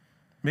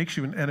makes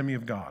you an enemy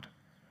of God.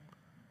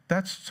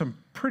 That's some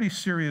pretty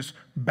serious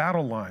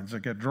battle lines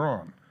that get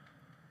drawn.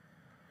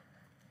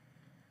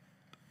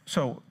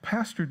 So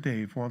Pastor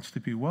Dave wants to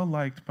be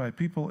well-liked by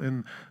people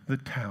in the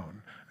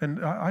town.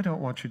 And I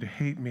don't want you to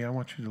hate me. I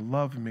want you to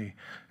love me.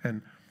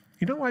 And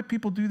you know why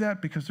people do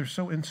that? Because they're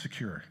so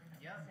insecure.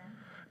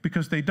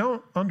 Because they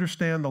don't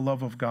understand the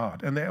love of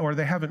God, or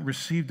they haven't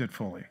received it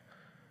fully.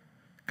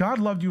 God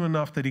loved you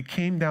enough that he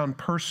came down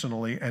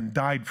personally and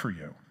died for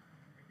you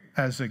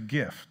as a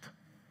gift.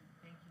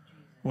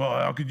 Well,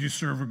 how could you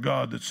serve a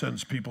God that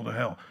sends people to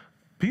hell?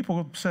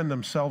 People send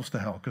themselves to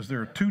hell because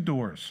there are two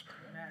doors.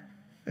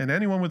 And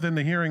anyone within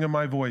the hearing of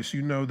my voice,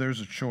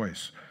 there's a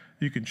choice.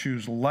 You can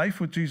choose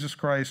life with Jesus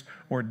Christ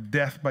or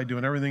death by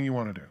doing everything you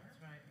want to do.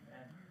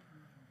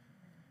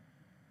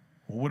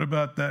 Well, what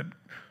about that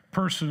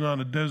person on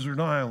a desert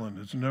island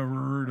that's never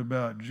heard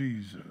about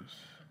Jesus.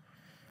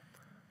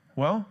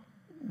 Well,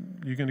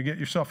 you going to get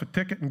yourself a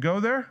ticket and go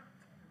there?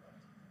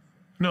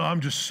 No,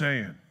 I'm just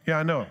saying. Yeah,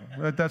 I know.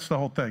 That's the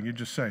whole thing. You're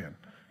just saying.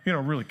 You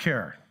don't really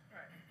care.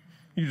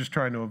 You're just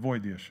trying to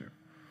avoid the issue.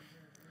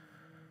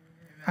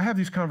 I have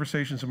these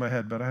conversations in my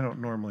head, but I don't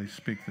normally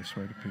speak this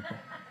way to people.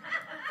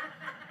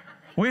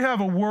 We have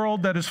a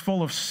world that is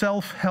full of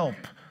self-help,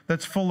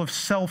 that's full of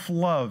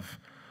self-love,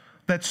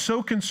 that's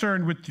so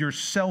concerned with your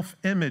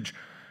self-image.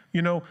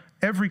 You know,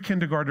 every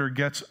kindergartner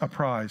gets a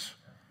prize,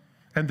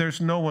 and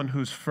there's no one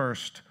who's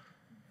first.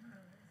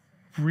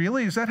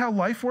 Really? Is that how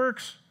life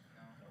works?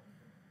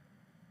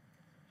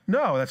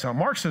 No, that's how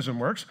Marxism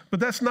works, but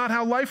that's not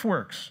how life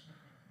works.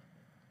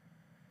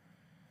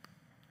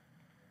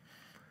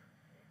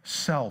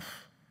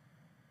 Self.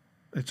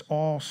 It's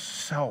all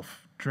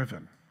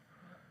self-driven.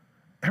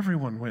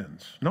 Everyone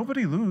wins.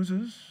 Nobody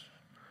loses.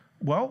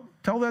 Well,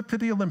 tell that to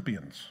the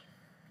Olympians,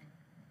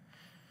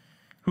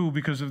 who,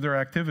 because of their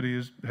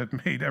activities,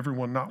 have made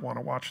everyone not want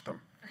to watch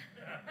them.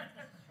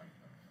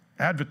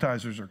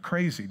 Advertisers are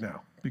crazy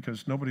now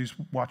because nobody's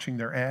watching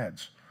their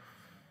ads,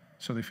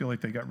 so they feel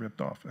like they got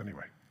ripped off.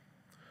 Anyway.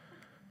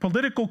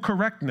 Political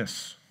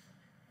correctness.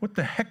 What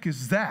the heck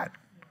is that?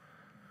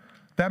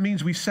 That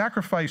means we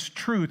sacrifice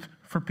truth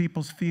for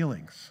people's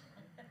feelings.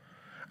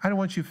 I don't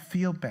want you to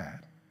feel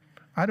bad.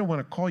 I don't want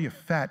to call you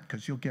fat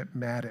because you'll get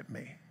mad at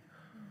me.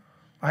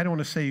 I don't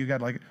want to say you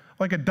got like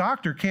a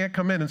doctor can't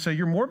come in and say,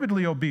 you're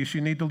morbidly obese, you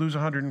need to lose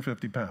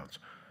 150 pounds.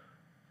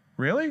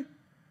 Really?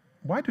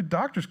 Why do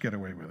doctors get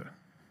away with it?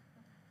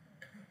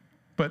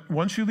 But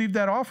once you leave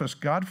that office,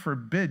 God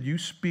forbid you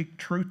speak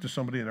truth to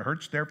somebody that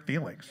hurts their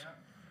feelings.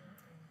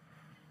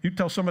 You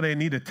tell somebody they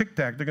need a Tic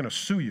Tac, they're going to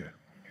sue you.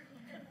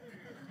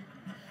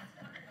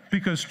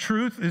 Because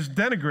truth is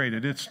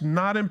denigrated. It's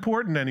not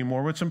important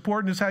anymore. What's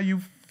important is how you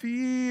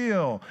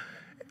feel.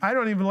 I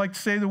don't even like to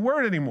say the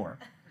word anymore.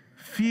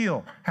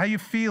 Feel. How you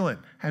feeling?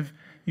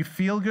 You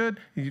feel good?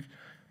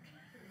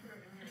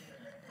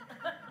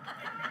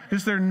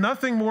 Is there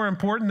nothing more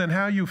important than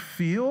how you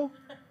feel?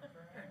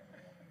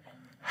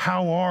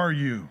 How are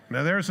you?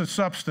 Now, there's a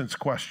substance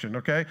question,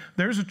 okay?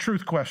 There's a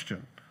truth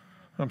question.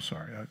 I'm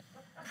sorry.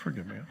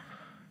 Forgive me.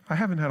 I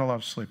haven't had a lot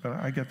of sleep, but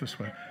I get this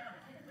way.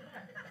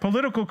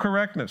 Political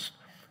correctness.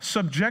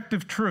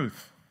 Subjective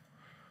truth.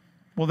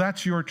 Well,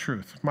 that's your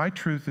truth. My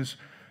truth is,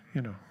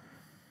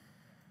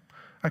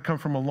 I come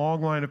from a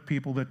long line of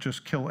people that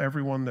just kill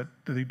everyone that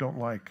they don't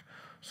like.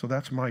 So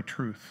that's my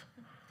truth.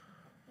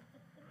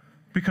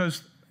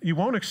 Because you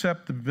won't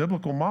accept the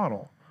biblical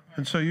model.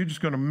 And so you're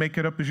just going to make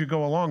it up as you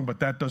go along, but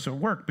that doesn't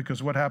work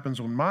because what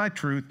happens when my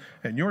truth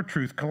and your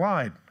truth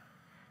collide?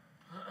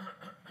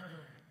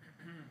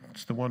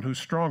 It's the one who's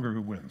stronger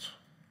who wins.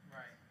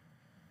 Right.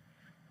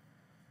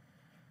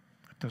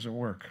 It doesn't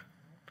work.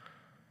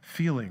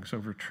 Feelings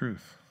over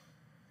truth.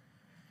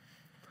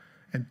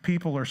 And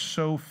people are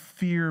so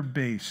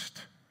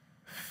fear-based.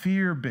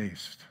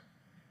 Fear-based.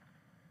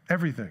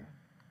 Everything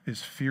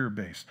is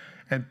fear-based.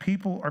 And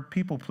people are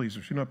people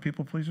pleasers. You know what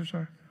people pleasers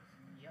are?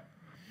 Yep.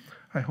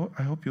 I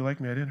hope you like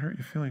me. I didn't hurt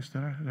your feelings,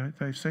 did I? Did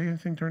I say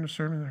anything during the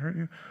sermon that hurt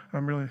you?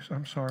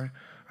 I'm sorry.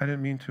 I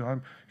didn't mean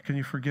to. Can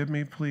you forgive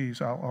me,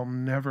 please? I'll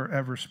never,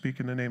 ever speak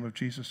in the name of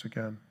Jesus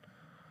again.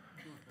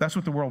 That's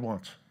what the world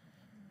wants.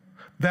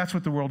 That's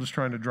what the world is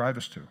trying to drive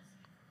us to.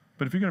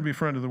 But if you're going to be a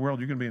friend of the world,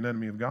 you're going to be an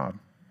enemy of God.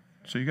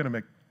 So you're going to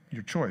make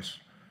your choice.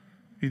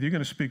 Either you're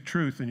going to speak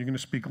truth and you're going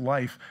to speak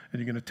life and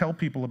you're going to tell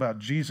people about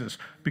Jesus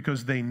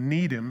because they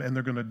need him and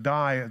they're going to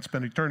die and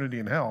spend eternity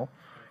in hell,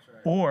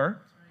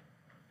 or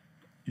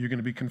you're going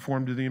to be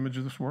conformed to the image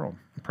of this world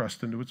and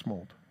pressed into its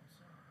mold.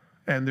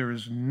 And there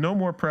is no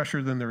more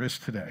pressure than there is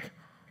today.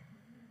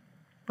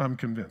 I'm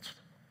convinced.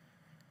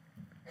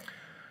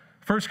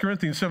 1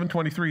 Corinthians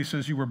 7:23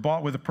 says, you were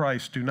bought with a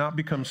price. Do not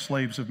become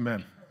slaves of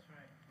men.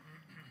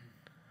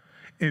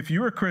 If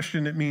you're a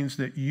Christian, it means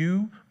that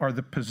you are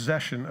the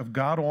possession of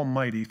God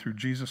Almighty through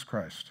Jesus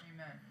Christ.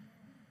 Amen.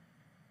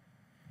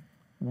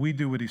 We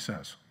do what he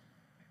says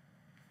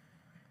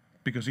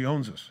because he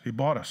owns us. He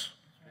bought us.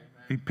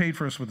 Amen. He paid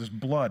for us with his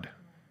blood.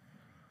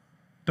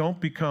 Don't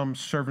become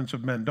servants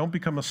of men. Don't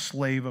become a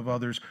slave of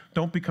others.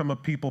 Don't become a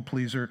people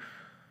pleaser.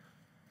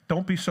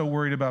 Don't be so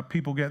worried about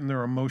people getting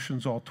their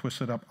emotions all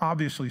twisted up.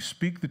 Obviously,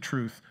 speak the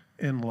truth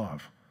in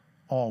love.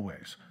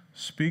 Always.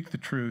 Speak the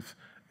truth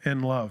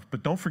in love.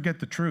 But don't forget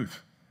the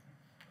truth.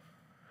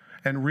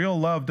 And real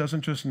love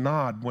doesn't just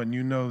nod when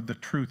you know the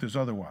truth is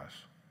otherwise.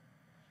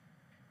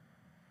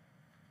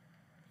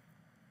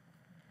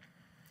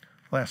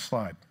 Last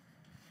slide.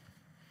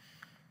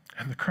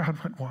 And the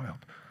crowd went wild.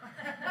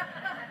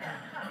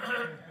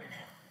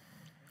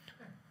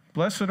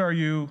 Blessed are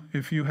you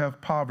if you have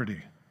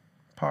poverty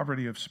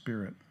of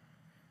spirit.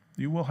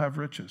 You will have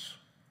riches.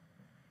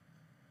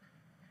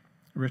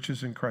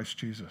 Riches in Christ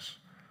Jesus.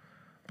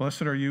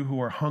 Blessed are you who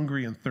are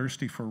hungry and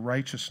thirsty for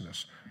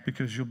righteousness,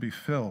 because you'll be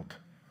filled.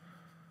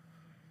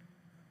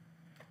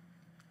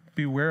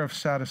 Beware of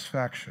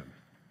satisfaction.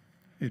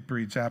 It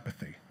breeds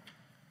apathy.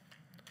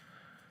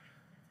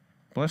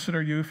 Blessed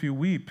are you if you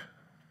weep,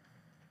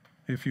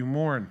 if you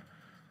mourn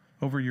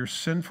over your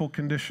sinful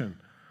condition,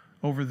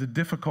 over the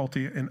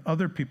difficulty in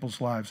other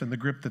people's lives and the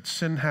grip that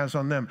sin has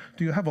on them.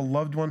 Do you have a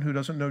loved one who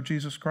doesn't know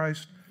Jesus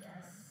Christ? Yes.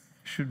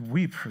 You should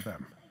weep for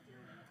them.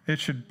 It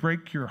should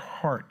break your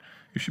heart.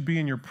 You should be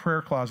in your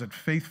prayer closet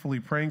faithfully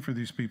praying for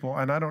these people.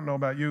 And I don't know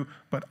about you,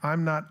 but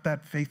I'm not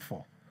that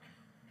faithful.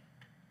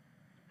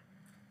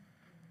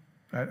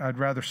 I'd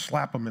rather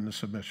slap them into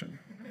submission.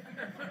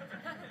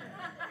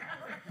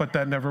 But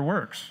that never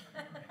works.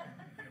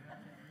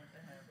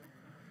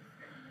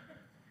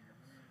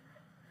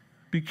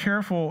 Be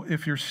careful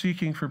if you're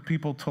seeking for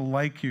people to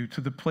like you to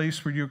the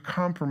place where you're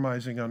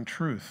compromising on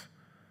truth.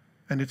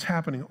 And it's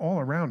happening all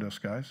around us,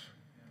 guys.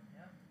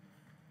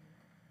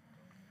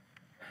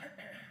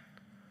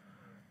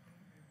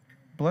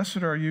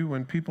 Blessed are you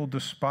when people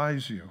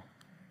despise you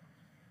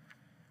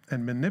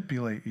and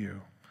manipulate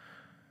you,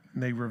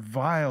 and they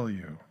revile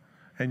you,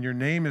 and your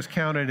name is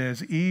counted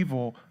as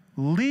evil.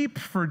 Leap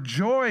for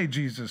joy,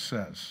 Jesus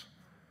says.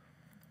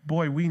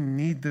 Boy, we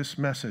need this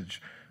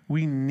message.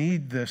 We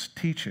need this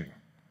teaching.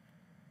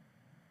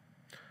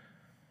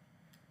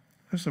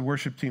 As the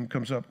worship team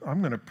comes up, I'm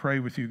going to pray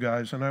with you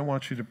guys, and I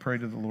want you to pray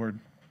to the Lord.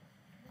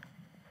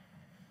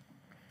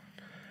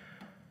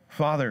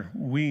 Father,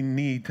 we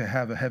need to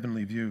have a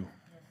heavenly view.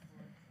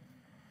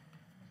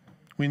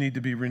 We need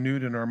to be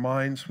renewed in our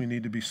minds. We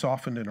need to be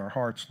softened in our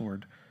hearts,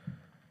 Lord,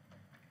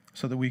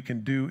 so that we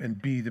can do and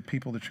be the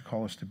people that you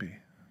call us to be.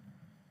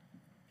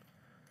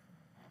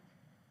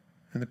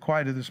 In the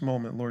quiet of this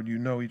moment, Lord, you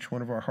know each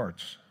one of our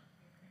hearts.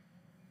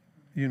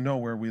 You know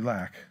where we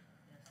lack.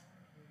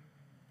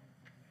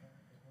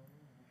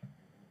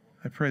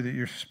 I pray that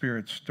your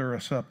Spirit stir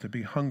us up to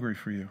be hungry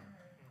for you,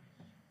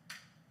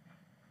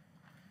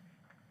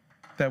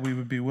 that we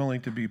would be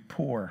willing to be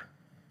poor.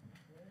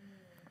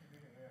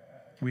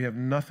 We have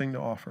nothing to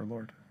offer,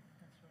 Lord.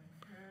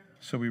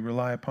 So we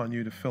rely upon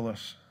you to fill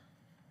us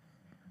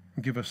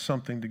and give us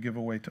something to give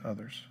away to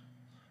others.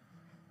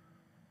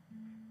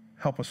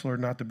 Help us, Lord,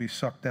 not to be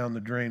sucked down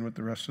the drain with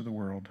the rest of the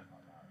world.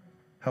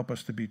 Help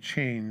us to be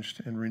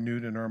changed and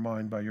renewed in our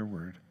mind by your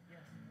word.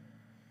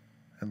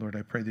 And Lord,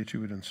 I pray that you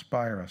would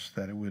inspire us,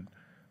 that it would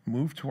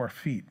move to our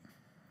feet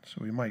so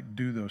we might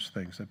do those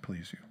things that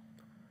please you.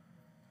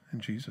 In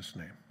Jesus'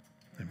 name,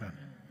 amen.